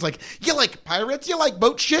comes along and it's like, you like pirates? You like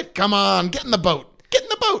boat shit? Come on, get in the boat. Get in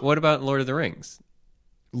the boat. What about Lord of the Rings?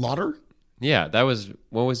 Lauder? Yeah, that was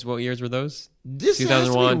what years were those? This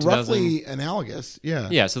 2001, has to be roughly analogous. Yeah.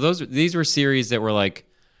 Yeah, so these were series that were like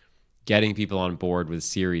getting people on board with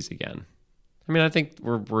series again. I mean, I think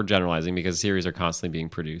we're generalizing because series are constantly being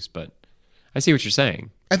produced, but I see what you're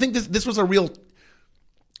saying. I think this was a real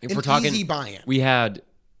easy buy-in. We had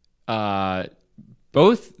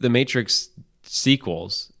both the Matrix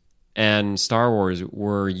sequels and Star Wars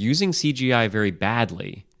were using CGI very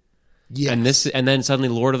badly. Yes. And then suddenly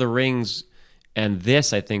Lord of the Rings and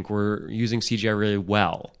this, I think, were using CGI really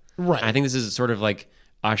well. Right. I think this is sort of like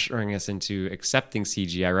ushering us into accepting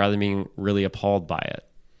CGI rather than being really appalled by it.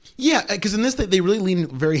 Yeah, because in this, they really lean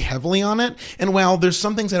very heavily on it. And while there's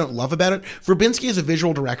some things I don't love about it, Verbinski as a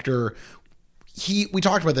visual director, we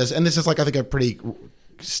talked about this, and this is like, I think, a pretty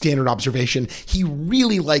standard observation. He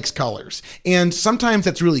really likes colors. And sometimes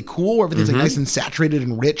that's really cool. Everything's like nice and saturated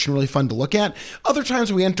and rich and really fun to look at. Other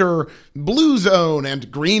times we enter blue zone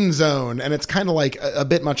and green zone, and it's kind of like a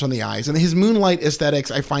bit much on the eyes. And his Moonlight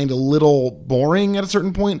aesthetics I find a little boring at a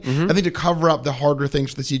certain point. I think to cover up the harder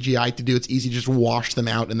things for the CGI to do, it's easy to just wash them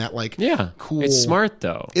out in that like cool. It's smart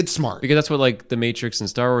though. It's smart. Because that's what like the Matrix and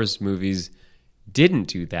Star Wars movies didn't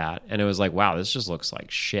do that. And it was like, wow, this just looks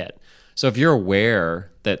like shit. So if you're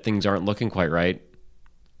aware that things aren't looking quite right,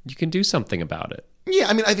 you can do something about it. Yeah,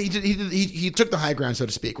 I mean, I think he took the high ground, so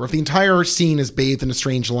to speak. Where if the entire scene is bathed in a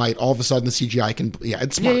strange light, all of a sudden the CGI can,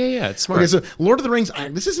 it's smart. Yeah, it's smart. Okay, so Lord of the Rings,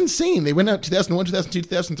 this is insane. They went out 2001, 2002,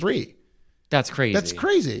 2003. That's crazy. That's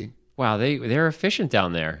crazy. Wow, they're efficient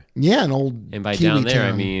down there. Yeah, and by Kiwi down there,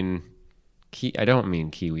 town. I mean, I don't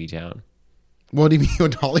mean Kiwi Town. What do you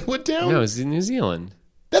mean, Hollywood Town? No, it's in New Zealand.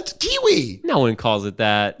 That's Kiwi. No one calls it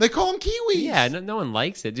that. They call them Kiwis. Yeah, no one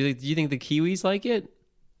likes it. Do you think the Kiwis like it?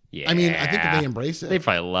 Yeah. I mean, I think they embrace it. They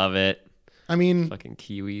probably love it. I mean, fucking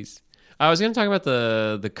Kiwis. I was going to talk about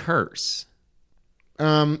the curse.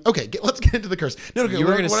 Okay, let's get into the curse. No, you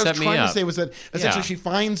were going to set me up. What I was trying to say was that essentially she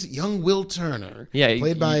finds young Will Turner,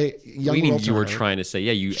 played by young Will Turner. You were trying to say,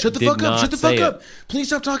 you shut the fuck up. Shut the fuck up. Please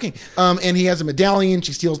stop talking. And he has a medallion.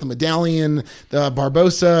 She steals the medallion. The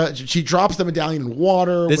Barbosa. She drops the medallion in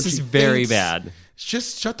water. This is very bad.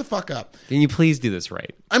 Just shut the fuck up. Can you please do this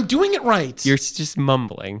right? I'm doing it right. You're just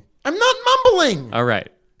mumbling. I'm not mumbling. All right,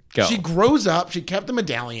 go. She grows up. She kept the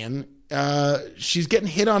medallion. She's getting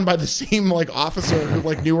hit on by the same like officer who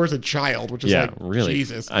like knew her as a child, which is like really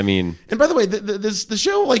Jesus. I mean, and by the way,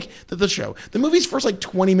 the movie's first like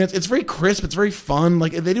 20 minutes, it's very crisp, it's very fun.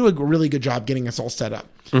 Like they do a really good job getting us all set up.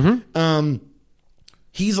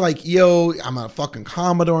 He's like, yo, I'm a fucking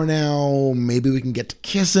Commodore now. Maybe we can get to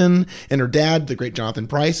kissing. And her dad, the great Jonathan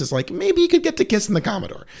Pryce, is like, maybe you could get to kissing the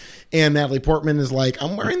Commodore. And Natalie Portman is like,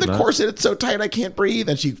 I'm wearing the corset. It's so tight I can't breathe.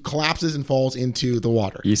 And she collapses and falls into the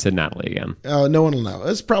water. You said Natalie again. No one will know.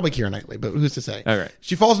 It's probably Keira Knightley, but who's to say? All right.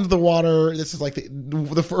 She falls into the water. This is like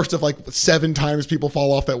the first of like 7 times people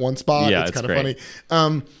fall off that one spot. Yeah, it's kind of funny.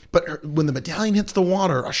 But when the medallion hits the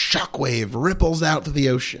water, a shockwave ripples out through the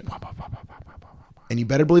ocean. And you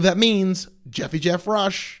better believe that means Jeffy Jeff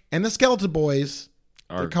Rush and the Skeleton Boys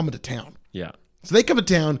are coming to town. Yeah. So they come to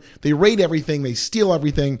town. They raid everything. They steal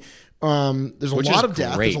everything. There's a lot of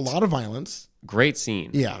death. There's a lot of violence. Great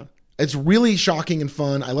scene. Yeah. It's really shocking and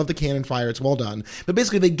fun. I love the cannon fire. It's well done. But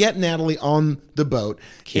basically, they get Natalie on the boat.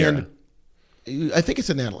 Keira. And I think it's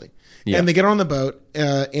Natalie. Yeah. And they get her on the boat,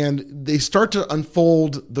 and they start to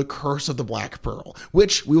unfold the curse of the Black Pearl,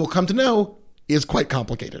 which we will come to know is quite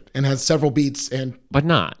complicated and has several beats but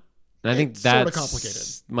not. And I think that's sort of complicated.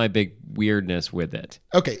 My big weirdness with it.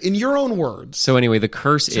 Okay, in your own words. So anyway, the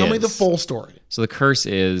curse tell me the full story. So the curse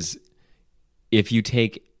is if you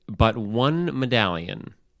take but one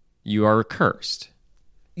medallion, you are cursed.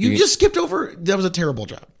 You just skipped over. That was a terrible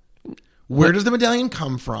job. Where does the medallion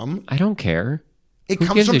come from? I don't care. It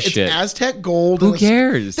comes from it's Aztec gold. Who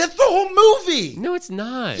cares? That's the whole movie. No, it's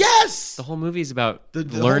not. Yes. The whole movie is about the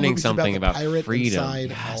learning something about freedom.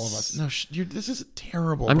 Yes. All of us. No, this is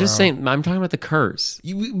terrible. I'm just saying. I'm talking about the curse.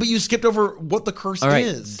 But you skipped over what the curse all right,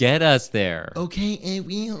 is. Get us there. Okay, I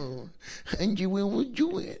will, and you will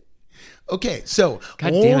do it. Okay, so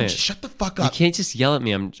God damn it. Shut the fuck up. You can't just yell at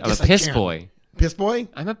me. I'm a piss boy. Piss boy?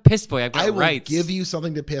 I'm a piss boy. I've got rights. I will give you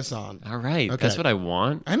something to piss on. All right. Okay. That's what I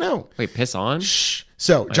want. I know. Wait, piss on? Shh.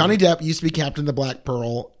 So, Johnny Depp used to be captain of the Black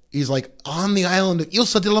Pearl. He's like, on the island of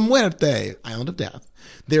Isla de la Muerte, Island of Death,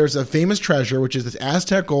 there's a famous treasure, which is this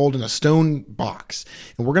Aztec gold in a stone box.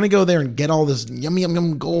 And we're going to go there and get all this yum, yum,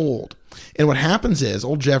 yum gold. And what happens is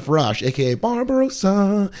old Jeff Rush, a.k.a.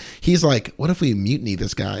 Barbarossa, he's like, what if we mutiny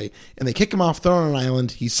this guy? And they kick him off, throw him on an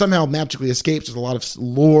island. He somehow magically escapes. There's a lot of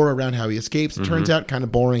lore around how he escapes. It turns out kind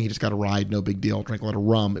of boring. He just got a ride, no big deal. Drank a lot of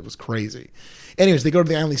rum. It was crazy. Anyways, they go to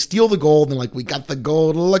the island, they steal the gold, and they're like, we got the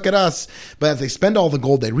gold, look at us. But as they spend all the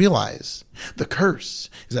gold, they realize the curse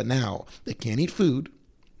is that now they can't eat food,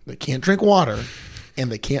 they can't drink water, and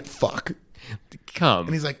they can't fuck. Come.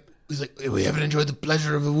 And he's like, we haven't enjoyed the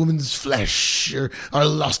pleasure of a woman's flesh, or our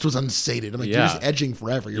lust was unsated. I'm like, you're just edging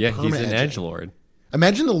forever. You're yeah, he's perma an edging. edgelord.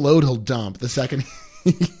 Imagine the load he'll dump the second.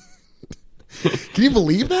 Can you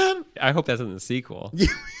believe that? I hope that's in the sequel.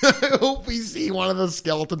 I hope we see one of the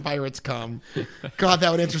skeleton pirates come. God,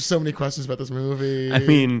 that would answer so many questions about this movie. I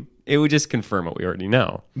mean, it would just confirm what we already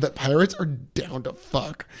know. That pirates are down to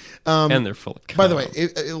fuck. And they're full of cum. By the way,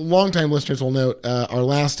 longtime listeners will note our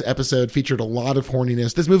last episode featured a lot of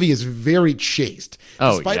horniness. This movie is very chaste.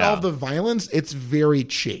 Oh, Despite yeah. all of the violence, it's very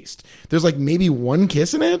chaste. There's like maybe one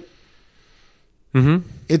kiss in it. Mm-hmm.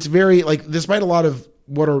 It's very, like, despite a lot of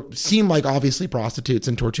what seem like obviously prostitutes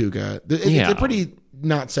in Tortuga, it's a pretty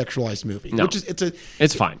not sexualized movie. No. Which is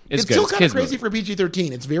It's fine. It's good. still It's kind of kids' crazy movie. for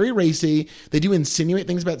PG-13. It's very racy. They do insinuate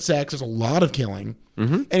things about sex. There's a lot of killing.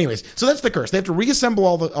 Mm-hmm. Anyways, so that's the curse. They have to reassemble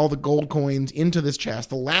all the gold coins into this chest.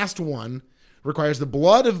 The last one requires the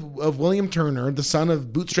blood of William Turner, the son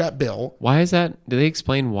of Bootstrap Bill. Why is that? Do they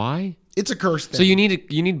explain why? It's a curse thing. So you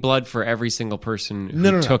need blood for every single person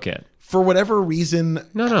who took it. For whatever reason.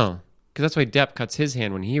 No. Because that's why Depp cuts his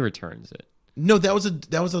hand when he returns it. No, that was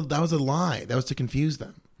a lie. That was to confuse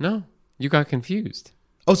them. No, you got confused.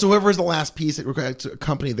 Oh, so whoever is the last piece, it requires to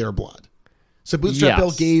accompany their blood. So Bootstrap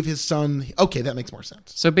Bill gave his son. Okay, that makes more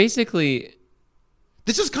sense. So basically,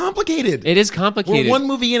 this is complicated. it is complicated. We're one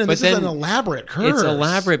movie in, and but this is an then elaborate curse. It's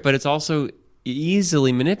elaborate, but it's also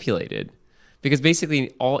easily manipulated. Because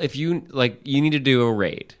basically, if you need to do a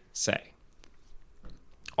raid, say.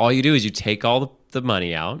 All you do is you take all the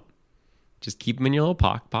money out, just keep them in your little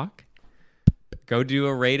pock. Go do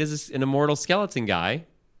a raid as an immortal skeleton guy.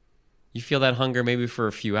 You feel that hunger maybe for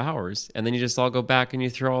a few hours, and then you just all go back and you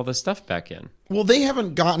throw all the stuff back in. Well, they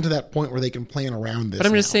haven't gotten to that point where they can plan around this. But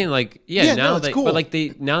I'm just saying, now it's cool.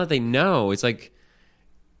 But now that they know, it's like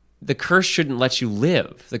the curse shouldn't let you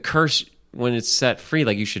live. The curse, when it's set free,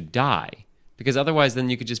 you should die, because otherwise, then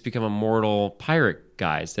you could just become immortal pirate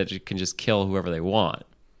guys that can just kill whoever they want.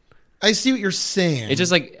 I see what you're saying. It's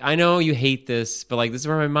just I know you hate this, but this is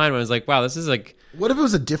where my mind went. I was wow, this is what if it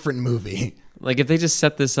was a different movie? If they just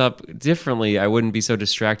set this up differently, I wouldn't be so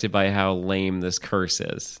distracted by how lame this curse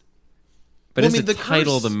is. But it's the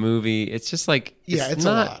title of the movie. It's just it's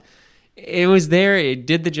not, a lot. It was there. It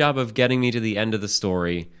did the job of getting me to the end of the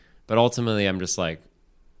story. But ultimately, I'm just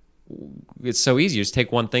it's so easy. You just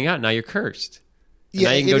take one thing out. Now you're cursed. And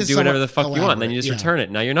now you can go do whatever the fuck you want. Then you just return it.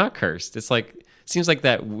 Now you're not cursed. It's seems like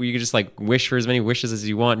that you could just wish for as many wishes as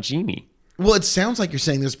you want, genie. Well, it sounds like you're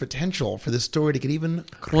saying there's potential for this story to get even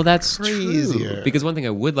that's crazier. True. Because one thing I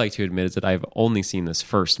would like to admit is that I've only seen this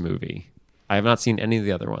first movie. I have not seen any of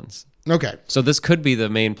the other ones. Okay. So this could be the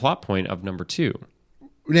main plot point of number 2.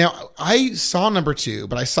 Now, I saw number 2,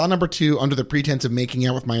 but I saw number 2 under the pretense of making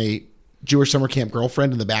out with my Jewish summer camp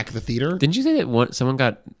girlfriend in the back of the theater. Didn't you say that someone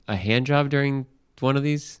got a hand job during one of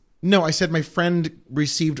these? No, I said my friend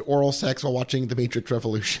received oral sex while watching The Matrix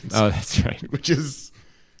Revolutions. Oh, that's right. Which is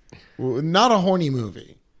not a horny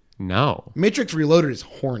movie. No. Matrix Reloaded is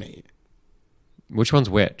horny. Which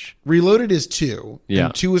one's which? Reloaded is 2. Yeah.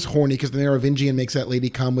 And 2 is horny because the Merovingian makes that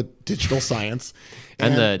lady come with digital science.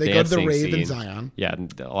 And the they go to the dancing rave in scene. Zion. Yeah,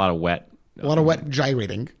 a lot of wet. A lot of wet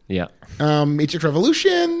gyrating. Yeah. Matrix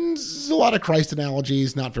Revolutions, a lot of Christ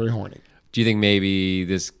analogies, not very horny. Do you think maybe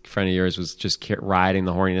this friend of yours was just riding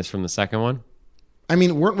the horniness from the second one? I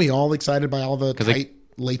mean, weren't we all excited by all the tight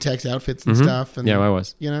latex outfits and stuff? And, yeah, I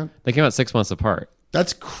was. You know? They came out 6 months apart.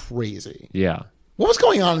 That's crazy. Yeah. What was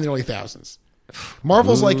going on in the early thousands?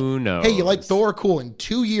 Marvel's Who knows? hey, you like Thor? Cool. In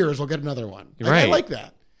 2 years, we'll get another one. Right. I like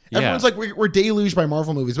that. Yeah. Everyone's we're deluged by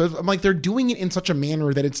Marvel movies. But I'm they're doing it in such a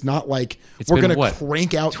manner that it's not we're been, going to what,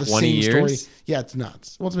 crank out the 20 same years? story. Yeah, it's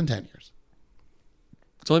nuts. Well, it's been 10 years.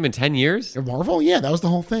 It's only been 10 years? Marvel? Yeah, that was the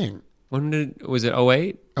whole thing. Was it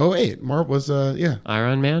 08? 08. Marvel was,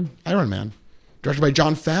 Iron Man? Iron Man. Directed by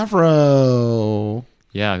Jon Favreau.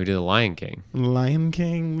 Yeah, who did The Lion King. Lion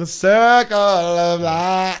King, the circle of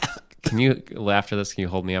life. Can you, after this, can you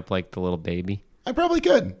hold me up like the little baby? I probably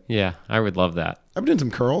could. Yeah, I would love that. I've been doing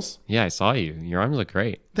some curls. Yeah, I saw you. Your arms look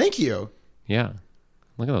great. Thank you. Yeah.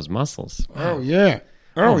 Look at those muscles. Oh, yeah.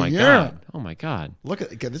 Oh my God. Oh, my God. Look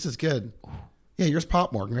at this is good. Yeah, yours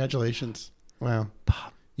pop more. Congratulations. Wow.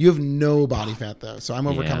 Pop. You have no body fat though, so I'm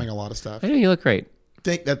overcoming a lot of stuff. I know you look great.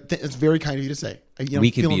 It's very kind of you to say. We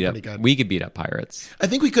could beat up pirates. I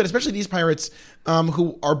think we could, especially these pirates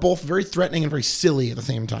who are both very threatening and very silly at the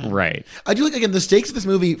same time. Right. I do like, again, the stakes of this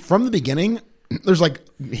movie from the beginning. There's like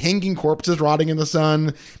hanging corpses rotting in the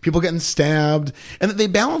sun, people getting stabbed, and that they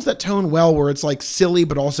balance that tone well where it's like silly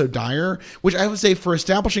but also dire, which I would say for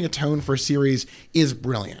establishing a tone for a series is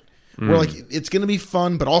brilliant. Where like it's going to be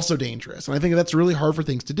fun but also dangerous, and I think that's really hard for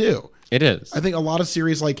things to do. It is. I think a lot of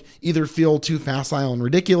series like either feel too facile and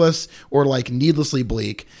ridiculous or like needlessly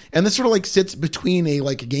bleak, and this sort of like sits between a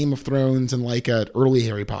like Game of Thrones and like a early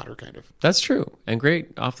Harry Potter kind of. That's true, and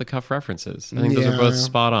great off the cuff references. I think those are both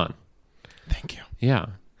spot on. Thank you. Yeah.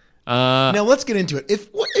 Now let's get into it. If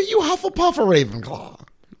are you Hufflepuff or Ravenclaw?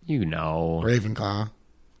 You know. Ravenclaw.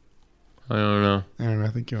 I don't know. I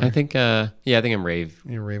think you are. I think I'm Rave.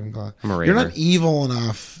 You're Ravenclaw. I'm a Raver. You're not evil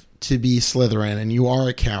enough to be Slytherin, and you are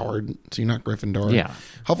a coward, so you're not Gryffindor. Yeah.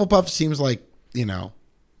 Hufflepuff seems like, like,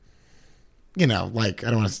 I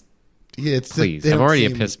don't want to... Please, I'm already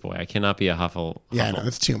a piss boy. I cannot be a Huffle. Yeah, I know,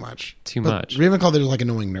 that's too much. Too much. Ravenclaw, they're like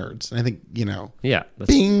annoying nerds, and I think, Yeah, that's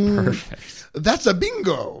bing! perfect. That's a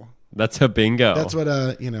bingo! That's a bingo. That's what,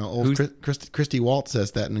 old Christy Waltz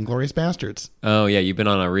says that in Inglourious Bastards. Oh, yeah, you've been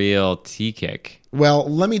on a real tea kick. Well,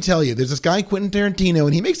 let me tell you, there's this guy, Quentin Tarantino,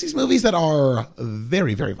 and he makes these movies that are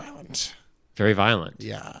very, very violent. Very violent.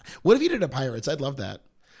 Yeah. What if he did a Pirates? I'd love that.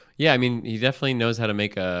 Yeah, I mean, he definitely knows how to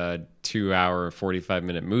make a 2-hour,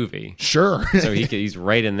 45-minute movie. Sure. So he's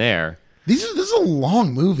right in there. This is a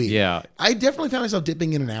long movie. Yeah. I definitely found myself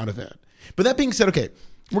dipping in and out of it. But that being said, okay,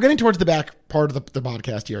 we're getting towards the back part of the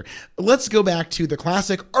podcast here. Let's go back to the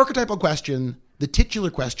classic archetypal question, the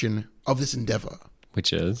titular question of this endeavor.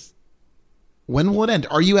 Which is? When will it end?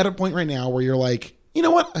 Are you at a point right now where you're like, you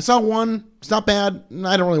know what? I saw one. It's not bad.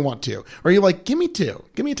 I don't really want to. Or are you like, give me two.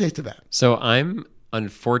 Give me a taste of that. So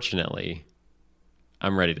unfortunately,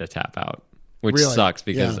 I'm ready to tap out. Which really? Sucks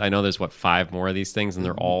because I know there's 5 more of these things and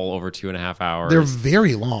they're all over 2.5 hours. They're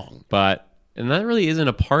very long. And that really isn't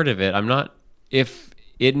a part of it. I'm not, if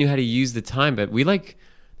it knew how to use the time, but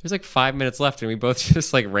there's 5 minutes left and we both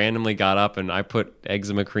just randomly got up and I put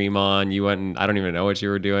eczema cream on. You went and I don't even know what you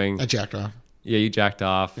were doing. I jacked off. Yeah, you jacked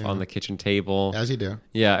off on the kitchen table. As you do.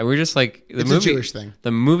 Yeah, and we were just it's a Jewish thing.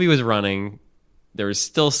 The movie was running. There was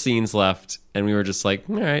still scenes left and we were just like,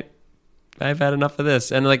 all right, I've had enough of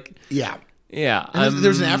this. And yeah. Yeah. And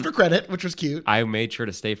there's an after credit, which was cute. I made sure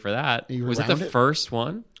to stay for that. Was it the first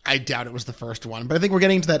one? I doubt it was the first one, but I think we're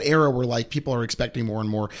getting to that era where people are expecting more and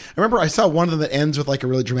more. I remember I saw one of them that ends with a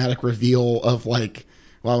really dramatic reveal of well,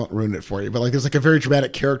 I won't ruin it for you, but there's a very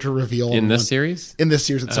dramatic character reveal in this series. In this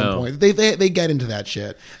series, at some point, they get into that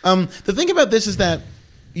shit. The thing about this is that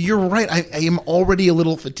you're right. I am already a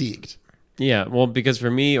little fatigued. Yeah, well, because for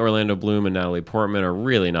me, Orlando Bloom and Natalie Portman are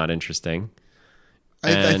really not interesting.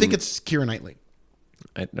 I think it's Keira Knightley.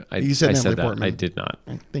 You said Natalie Portman. I did not.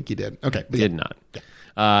 I think you did. Okay, did not. Yeah.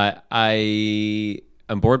 I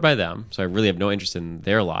am bored by them, so I really have no interest in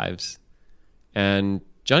their lives. And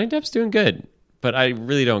Johnny Depp's doing good, but I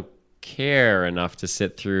really don't care enough to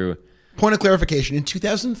sit through. Point of clarification: in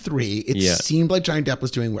 2003, it seemed like Johnny Depp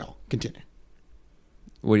was doing well. Continue.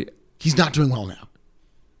 He's not doing well now.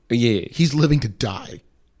 Yeah, he's living to die.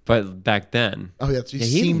 But back then,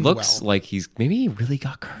 he looks like maybe he really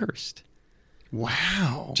got cursed.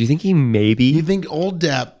 Wow. Do you think he maybe? You think old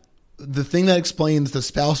Depp? The thing that explains the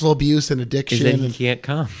spousal abuse and addiction is that he can't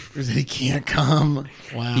come. Is that he can't come?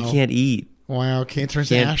 Wow. He can't eat. Wow. Can't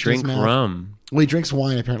drink rum. Well, he drinks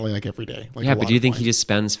wine apparently every day. But do you think he just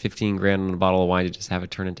spends $15,000 on a bottle of wine to just have it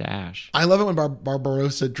turn into ash? I love it when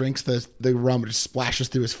Barbarossa drinks the rum and just splashes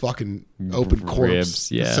through his fucking open corpse.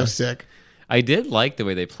 Ribs, yeah. It's so sick. I did like the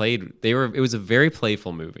way they played. It was a very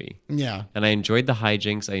playful movie. Yeah. And I enjoyed the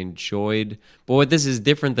hijinks. But what this is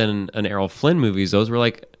different than an Errol Flynn movies. Those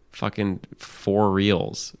were fucking 4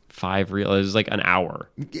 reels, 5 reels. It was an hour.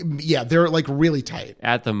 Yeah, they're really tight.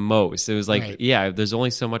 At the most. It was right. There's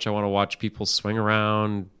only so much I want to watch people swing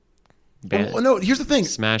around. No, here's the thing.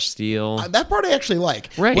 Smash steel. That part I actually like.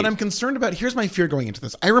 Right. What I'm concerned about, here's my fear going into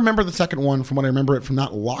this. I remember the second one from what I remember it from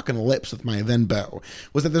not locking lips with my then beau,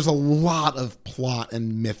 was that there's a lot of plot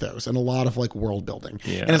and mythos and a lot of world building.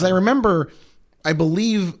 Yeah. And as I remember, I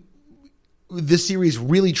believe this series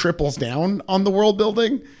really triples down on the world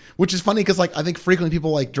building, which is funny because I think frequently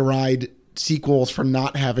people deride sequels for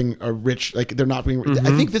not having a rich, they're not being,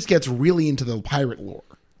 I think this gets really into the pirate lore.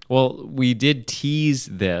 Well, we did tease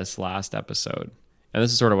this last episode, and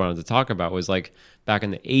this is sort of what I wanted to talk about, was back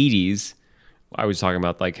in the 80s, I was talking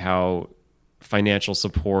about how financial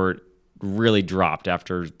support really dropped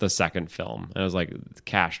after the second film. And I was like,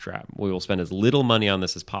 cash trap. We will spend as little money on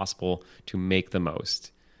this as possible to make the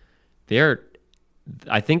most.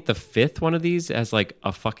 I think the fifth one of these has like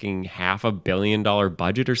a fucking $500 million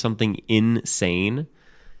budget or something insane.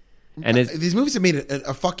 And these movies have made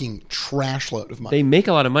a fucking trash load of money. They make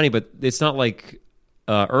a lot of money, but it's not like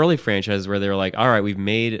early franchises where they're like, all right, we've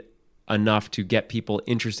made enough to get people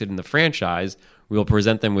interested in the franchise. We will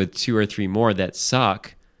present them with 2 or 3 more that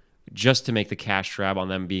suck just to make the cash grab on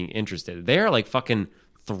them being interested. They're like fucking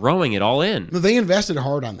throwing it all in. No, they invested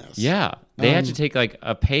hard on this. Yeah. They had to take like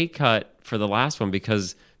a pay cut for the last one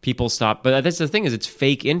because people stopped. But that's the thing, is it's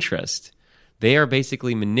fake interest. They are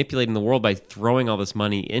basically manipulating the world by throwing all this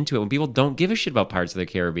money into it when people don't give a shit about Pirates of the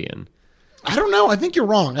Caribbean. I don't know. I think you're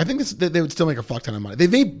wrong. I think they would still make a fuck ton of money.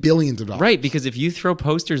 They've made billions of dollars. Right, because if you throw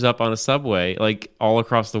posters up on a subway, like all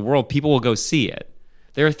across the world, people will go see it.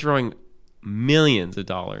 They're throwing millions of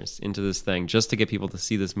dollars into this thing just to get people to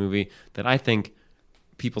see this movie that I think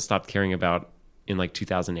people stopped caring about in like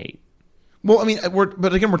 2008. Well, I mean, we're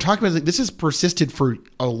talking about this has persisted for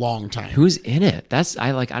a long time. Who's in it? I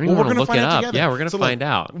don't even want to look it up. Together. Yeah, we're going to find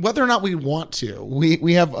out. Whether or not we want to.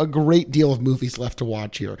 We have a great deal of movies left to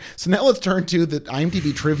watch here. So now let's turn to the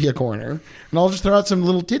IMDb Trivia Corner, and I'll just throw out some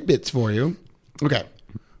little tidbits for you. Okay.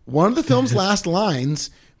 One of the film's last lines,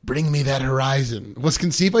 "Bring me that horizon," was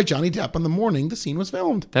conceived by Johnny Depp on the morning the scene was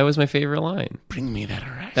filmed. That was my favorite line. Bring me that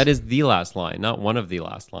horizon. That is the last line, not one of the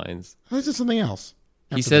last lines. Or is it something else?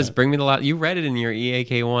 He says, "Bring me the last." You read it in your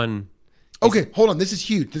EAK1. Okay, hold on. This is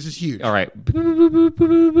huge. All right.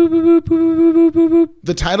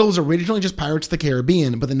 The title was originally just Pirates of the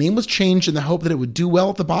Caribbean, but the name was changed in the hope that it would do well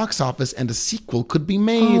at the box office and a sequel could be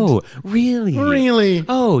made. Oh, really? Really?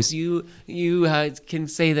 Oh, so you can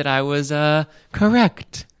say that I was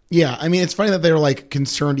correct. Yeah, I mean, it's funny that they were like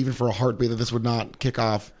concerned even for a heartbeat that this would not kick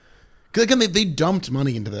off. Because again, they dumped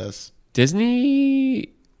money into this. Disney,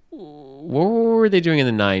 what were they doing in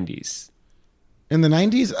the 90s? In the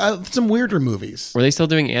 90s, some weirder movies. Were they still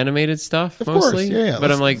doing animated stuff Of mostly? course, yeah.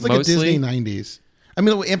 But I'm like, it's like mostly a Disney 90s. I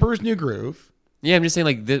mean, Emperor's New Groove. Yeah, I'm just saying,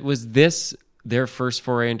 like, was this their first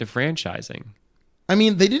foray into franchising? I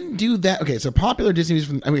mean, they didn't do that. Okay, so popular Disney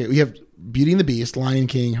movies. We have Beauty and the Beast, Lion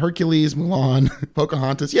King, Hercules, Mulan,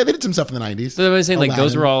 Pocahontas. Yeah, they did some stuff in the 90s. So I was saying, like,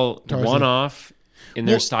 those Aladdin, were all Tarzan. one-off in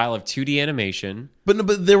their style of 2D animation.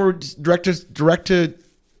 But they were direct to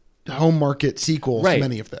home market sequels to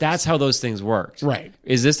many of them. That's how those things worked. Right.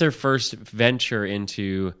 Is this their first venture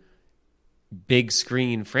into big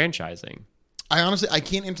screen franchising? I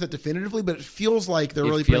can't answer that definitively, but it feels like they're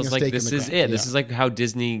really putting a stake in the ground. This is it. This is like how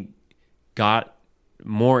Disney got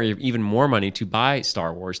even more money to buy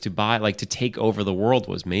Star Wars, to take over the world,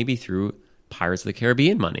 was maybe through Pirates of the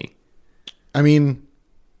Caribbean money. I mean,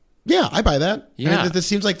 yeah, I buy that. Yeah. I mean, this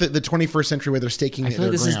seems like the 21st century where they're staking I feel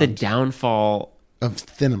like this is the downfall of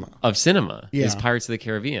cinema. Is Pirates of the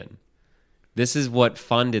Caribbean. This is what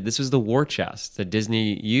funded. This was the war chest that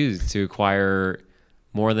Disney used to acquire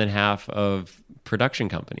more than half of production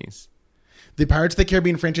companies. The Pirates of the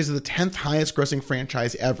Caribbean franchise is the 10th highest grossing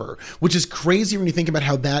franchise ever, which is crazy when you think about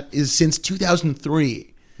how that is since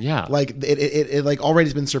 2003. Yeah. Like it like already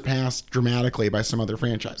has been surpassed dramatically by some other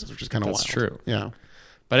franchises, which is kind of wild. That's true. Yeah.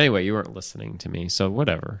 But anyway, you weren't listening to me, so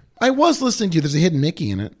whatever. I was listening to you. There's a hidden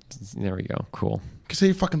Mickey in it. There we go. Cool. Say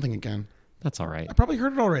your fucking thing again. That's all right. I probably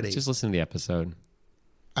heard it already. Just listen to the episode.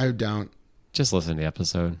 I don't. Just listen to the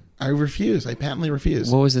episode. I refuse. I patently refuse.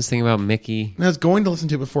 What was this thing about Mickey? I was going to listen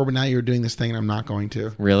to it before, but now you're doing this thing and I'm not going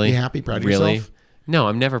to. Really? Be happy? Proud of really? yourself? No,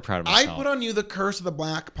 I'm never proud of myself. I put on you the Curse of the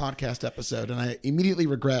Black podcast episode, and I immediately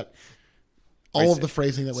regret all of the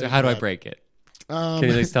phrasing that went. So how do I break it? Can you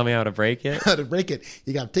please tell me how to break it? How to break it?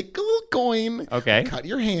 You got to take a little coin. Okay. Cut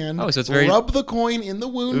your hand. Oh, so it's very rub the coin in the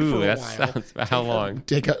wound Ooh, for a that while. sounds how long?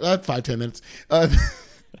 Take 5-10 minutes.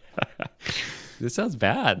 This sounds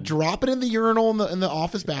bad. Drop it in the urinal in the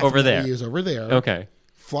office bathroom Over there. that we use over there. Okay.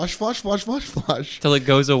 Flush. Till it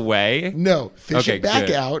goes away. No, fish Okay, it back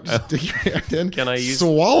good. out. Stick your hand in. Can I use-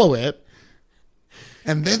 swallow it?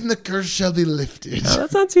 And then the curse shall be lifted. Oh,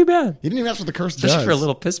 that's not too bad. You didn't even ask what the curse Especially does. for a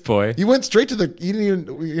little piss boy. You went straight to the. You didn't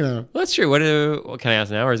even. Well, that's true. What can I ask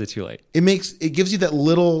now, or is it too late? It gives you that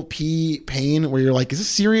little pee pain where you're like, is this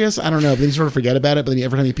serious? I don't know. But then you sort of forget about it. But then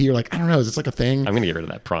every time you pee, you're like, I don't know. Is this like a thing? I'm gonna get rid of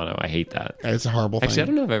that Prano. I hate that. It's a horrible Actually, I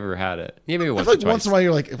thing. don't know if I've ever had it. Yeah, maybe I once feel or like twice. once in a while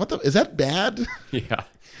you're like, what the? Is that bad? Yeah.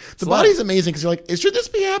 The body's amazing because you're like, should this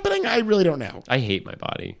be happening? I really don't know. I hate my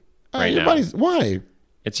body right Your now. body's why?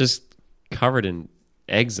 It's just covered in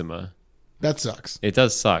eczema. That sucks. It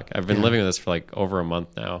does suck. I've been living with this for like over a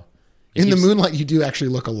month now. In the moonlight, you do actually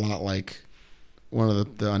look a lot like one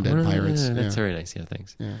of the undead pirates. That's very nice. Yeah,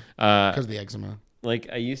 thanks. Yeah. Uh, Because of the eczema. like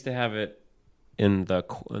I used to have it in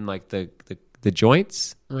the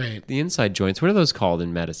joints, Right. the inside joints. What are those called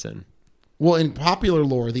in medicine? Well, in popular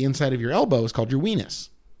lore, the inside of your elbow is called your weenus.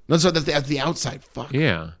 No, so that's the outside. Fuck.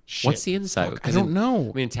 Yeah. Shit. What's the inside? Fuck, 'Cause I don't know.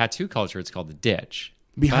 I mean, in tattoo culture, it's called the ditch.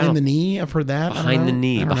 Behind the knee, I've heard that. Behind the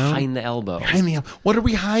knee, I don't know. behind the elbow. Behind the elbow. What are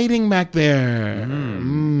we hiding back there?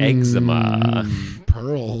 Eczema.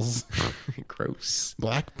 Pearls. Gross.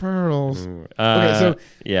 Black pearls. Okay, so-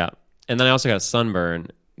 yeah. And then I also got a sunburn,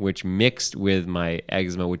 which mixed with my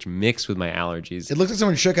eczema, which mixed with my allergies. It looks like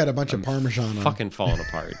someone shook out a bunch of Parmesan on. Fucking falling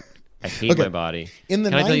apart. I hate Okay. my body. In the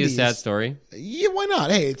Can I tell you a 90s sad story? Yeah, why not?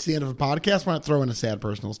 Hey, it's the end of a podcast. Why not throw in a sad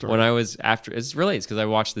personal story? When I was it's because I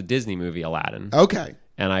watched the Disney movie Aladdin. Okay.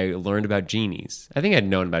 And I learned about genies. I think I'd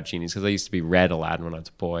known about genies because I used to be read Aladdin when I was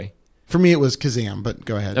a boy. For me, it was Kazam, but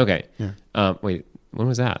go ahead. Okay. Yeah. Wait, when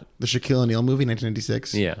was that? The Shaquille O'Neal movie,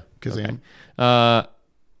 1996. Yeah. Kazam. Okay.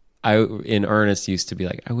 I, in earnest, used to be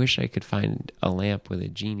like, I wish I could find a lamp with a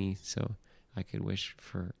genie so I could wish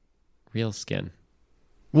for real skin.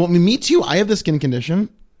 Well, I mean, me too. I have the skin condition.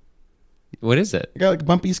 What is it? I got like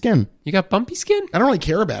bumpy skin. You got bumpy skin? I don't really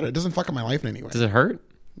care about it. It doesn't fuck up my life in any way. Does it hurt?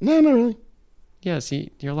 No, not really. Yeah, see,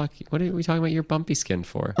 you're lucky. What are we talking about your bumpy skin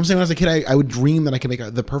for? I'm saying when I was a kid, I would dream that I could make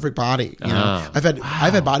the perfect body. You know, Oh,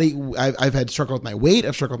 I've had struggled with my weight.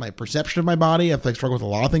 I've struggled with my perception of my body. I've like struggled with a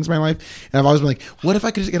lot of things in my life, and I've always been like, what if I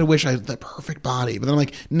could just get a wish I had the perfect body? But then I'm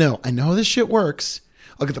like, no, I know how this shit works.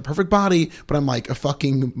 I'll get the perfect body, but I'm like a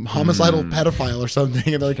fucking homicidal pedophile or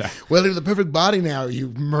something. And they're like, well, you're the perfect body now, you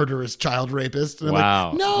murderous child rapist. And I'm Wow.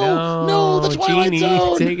 like, no, the Twilight Genie,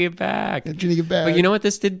 Zone. take it back. Genie, get back. But you know what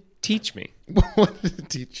this did teach me? What did it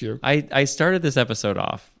teach you? I started this episode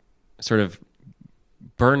off sort of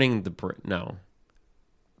burning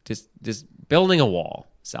just building a wall,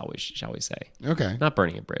 shall we say. Okay. Not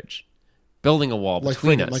burning a bridge. Building a wall Like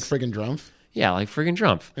between us. Like friggin' Drumpf? Yeah, like friggin'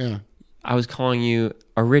 Trump. Yeah. I was calling you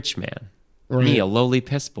a rich man. Right. Me, a lowly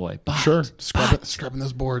piss boy. But, Sure. Scrubbing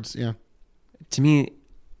those boards. Yeah. to me,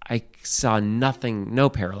 I saw nothing, no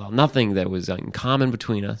parallel, nothing that was in common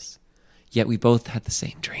between us. Yet we both had the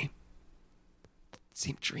same dream.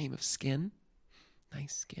 Same dream of skin.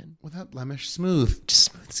 Nice skin. Without blemish, smooth, Just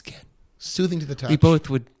smooth skin. soothing to the touch. We both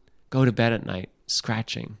would go to bed at night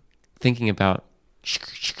scratching, thinking about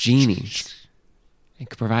genies and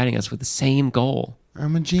providing us with the same goal.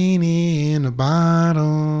 I'm a genie in a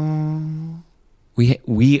bottle.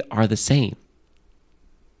 We are the same.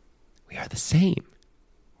 We are the same.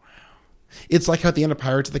 It's like how at the end of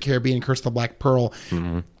Pirates of the Caribbean, Curse of the Black Pearl,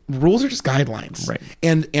 rules are just guidelines. Right.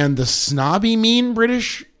 And the snobby, mean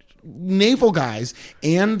British naval guys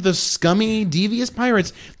and the scummy, devious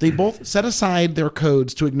pirates, they both set aside their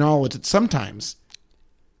codes to acknowledge that sometimes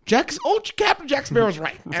Captain Jack Sparrow's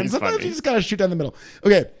right. And sometimes funny. you just got to shoot down the middle.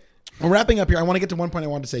 Okay. We're wrapping up here. I want to get to one point I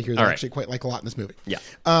wanted to say here that All I right. actually quite like a lot in this movie. Yeah.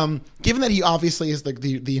 Given that he obviously is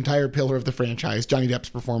the entire pillar of the franchise, Johnny Depp's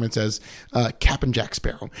performance as Captain Jack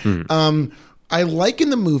Sparrow. I like in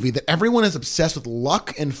the movie that everyone is obsessed with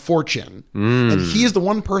luck and fortune. And he is the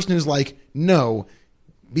one person who's like, no,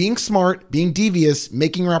 being smart, being devious,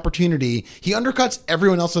 making your opportunity. He undercuts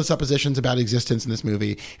everyone else's suppositions about existence in this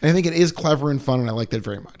movie. And I think it is clever and fun, and I like that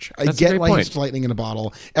very much. I That's a get great why point. he's lightning in a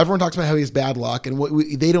bottle. Everyone talks about how he has bad luck, and what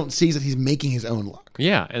they don't see is that he's making his own luck.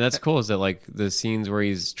 Yeah, and that's cool is that like the scenes where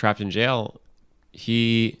he's trapped in jail,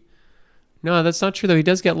 no, that's not true though. He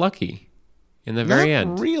does get lucky in the very Not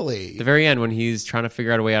end. really. The very end when he's trying to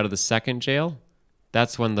figure out a way out of the second jail,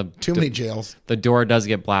 that's when Too many jails. the door does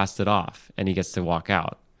get blasted off and he gets to walk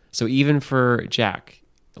out. So even for Jack,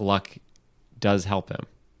 luck does help him.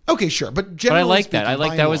 Okay, sure, but But I generally like that. speaking, I by like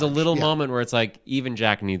and that was a large, little yeah. moment where it's like even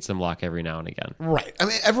Jack needs some luck every now and again. Right. I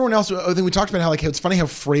mean, everyone else, I think we talked about how it's funny how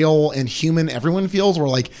frail and human everyone feels, where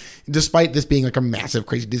like, despite this being like a massive,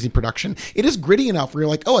 crazy Disney production, it is gritty enough where you're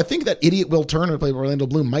like, oh, I think that idiot Will Turner, played by Orlando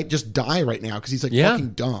Bloom, might just die right now because he's like Yeah. fucking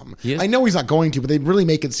dumb. He is. I know he's not going to, but they really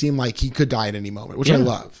make it seem like he could die at any moment, which I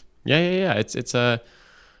love. Yeah. It's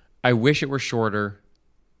I wish it were shorter.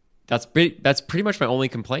 That's pretty much my only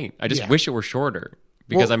complaint. I just Yeah. wish it were shorter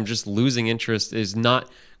because Well- I'm just losing interest is not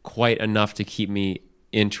quite enough to keep me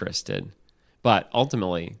interested. But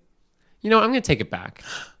ultimately, I'm going to take it back.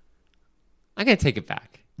 I'm going to take it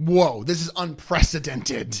back. Whoa, this is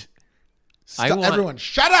unprecedented. I want- Everyone,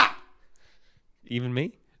 shut up! Even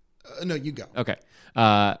me? No, you go. Okay.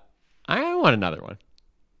 I want another one.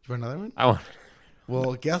 You want another one? I want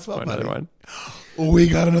Well, guess what, Another buddy? one. We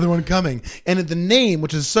got another one coming. And the name,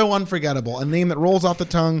 which is so unforgettable, a name that rolls off the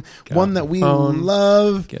tongue, one that we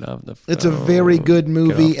love. Get off the phone. It's a very good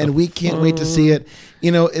movie, and we can't wait to see it.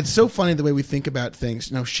 You know, it's so funny the way we think about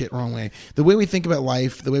things. No, shit, wrong way. The way we think about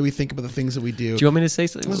life, the way we think about the things that we do. Do you want me to say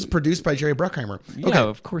something? This is produced by Jerry Bruckheimer. Yeah, Okay.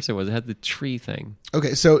 of course it was. It had the tree thing.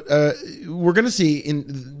 Okay, so we're going to see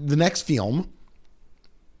in the next film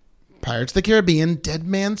Pirates of the Caribbean, Dead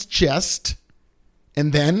Man's Chest,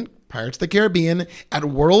 and then Pirates of the Caribbean at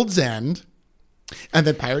World's End, and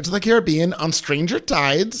then Pirates of the Caribbean on Stranger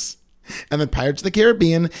Tides, and then Pirates of the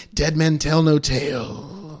Caribbean, Dead Men Tell No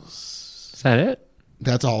Tales. Is that it?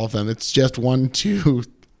 That's all of them. It's just 1, 2,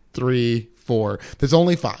 3, 4. There's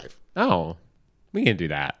only 5. Oh, we can do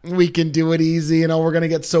that. We can do it easy. You know, we're going to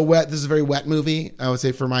get so wet. This is a very wet movie. I would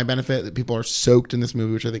say for my benefit that people are soaked in this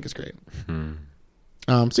movie, which I think is great.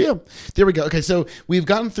 So yeah, there we go. Okay, so we've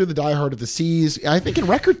gotten through the Die Hard of the Seas. I think in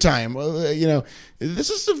record time. You know, this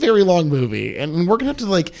is a very long movie, and we're gonna have to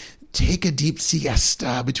like take a deep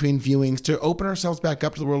siesta between viewings to open ourselves back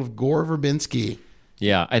up to the world of Gore Verbinski.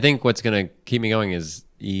 Yeah, I think what's going to keep me going is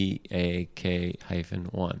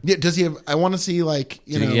EAK-1. Yeah, does he have? I want to see like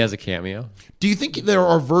Do you think he has a cameo? Do you think there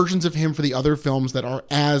are versions of him for the other films that are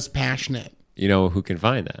as passionate? You know who can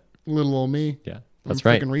find that? Little old me. Yeah, I'm that's a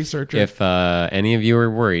right. freaking researcher. If any of you are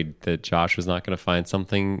worried that Josh was not going to find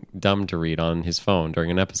something dumb to read on his phone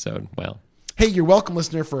during an episode, well, Hey, you're welcome,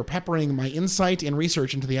 listener, for peppering my insight and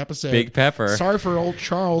research into the episode. Big pepper. Sorry for old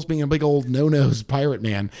Charles being a big old no-nose pirate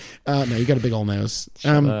man. No, you got a big old nose.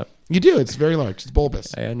 Shut up. You do. It's very large. It's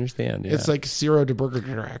bulbous. I understand. Yeah. It's like Zero to Burger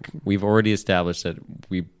Crack. We've already established that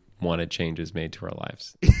we wanted changes made to our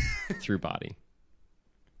lives through body.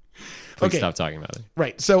 Please Okay. stop talking about it.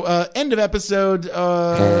 Right. So, end of episode.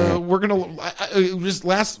 We're gonna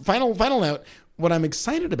just final note. What I'm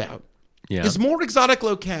excited about Yeah. is more exotic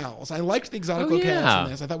locales. I liked the exotic locales yeah.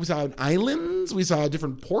 in this. I thought we saw islands. We saw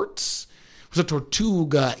different ports. We saw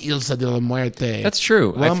Tortuga, Isla de la Muerte. That's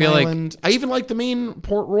true. I Rum feel like Island. I even like the main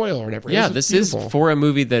Port Royal or whatever. yeah, It was this beautiful. is for a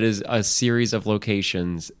movie that is a series of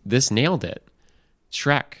locations. This nailed it.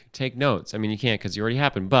 Shrek, take notes. I mean, you can't because you already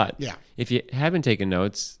happened. But Yeah. if you haven't taken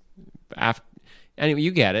notes, anyway,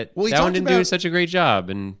 you get it. Well, he that one talked didn't do about- such a great job.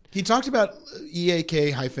 And He talked about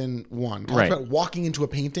EAK-1. Talked Right. about walking into a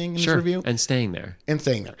painting in sure, this review and staying there. and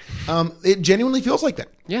staying there. It genuinely feels like that.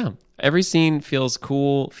 Yeah, every scene feels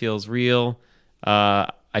cool, feels real.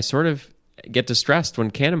 I sort of get distressed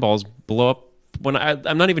when cannonballs blow up. When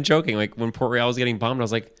I'm not even joking. Like when Port Royal was getting bombed, I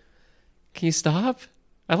was like, "Can you stop?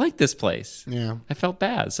 I like this place." Yeah. I felt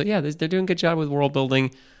bad. So yeah, they're doing a good job with world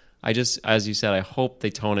building. I just, as you said, I hope they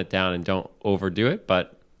tone it down and don't overdo it.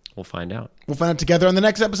 But we'll find out. We'll find out together on the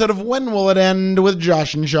next episode of When Will It End with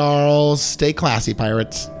Josh and Charles. Stay classy,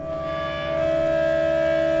 pirates.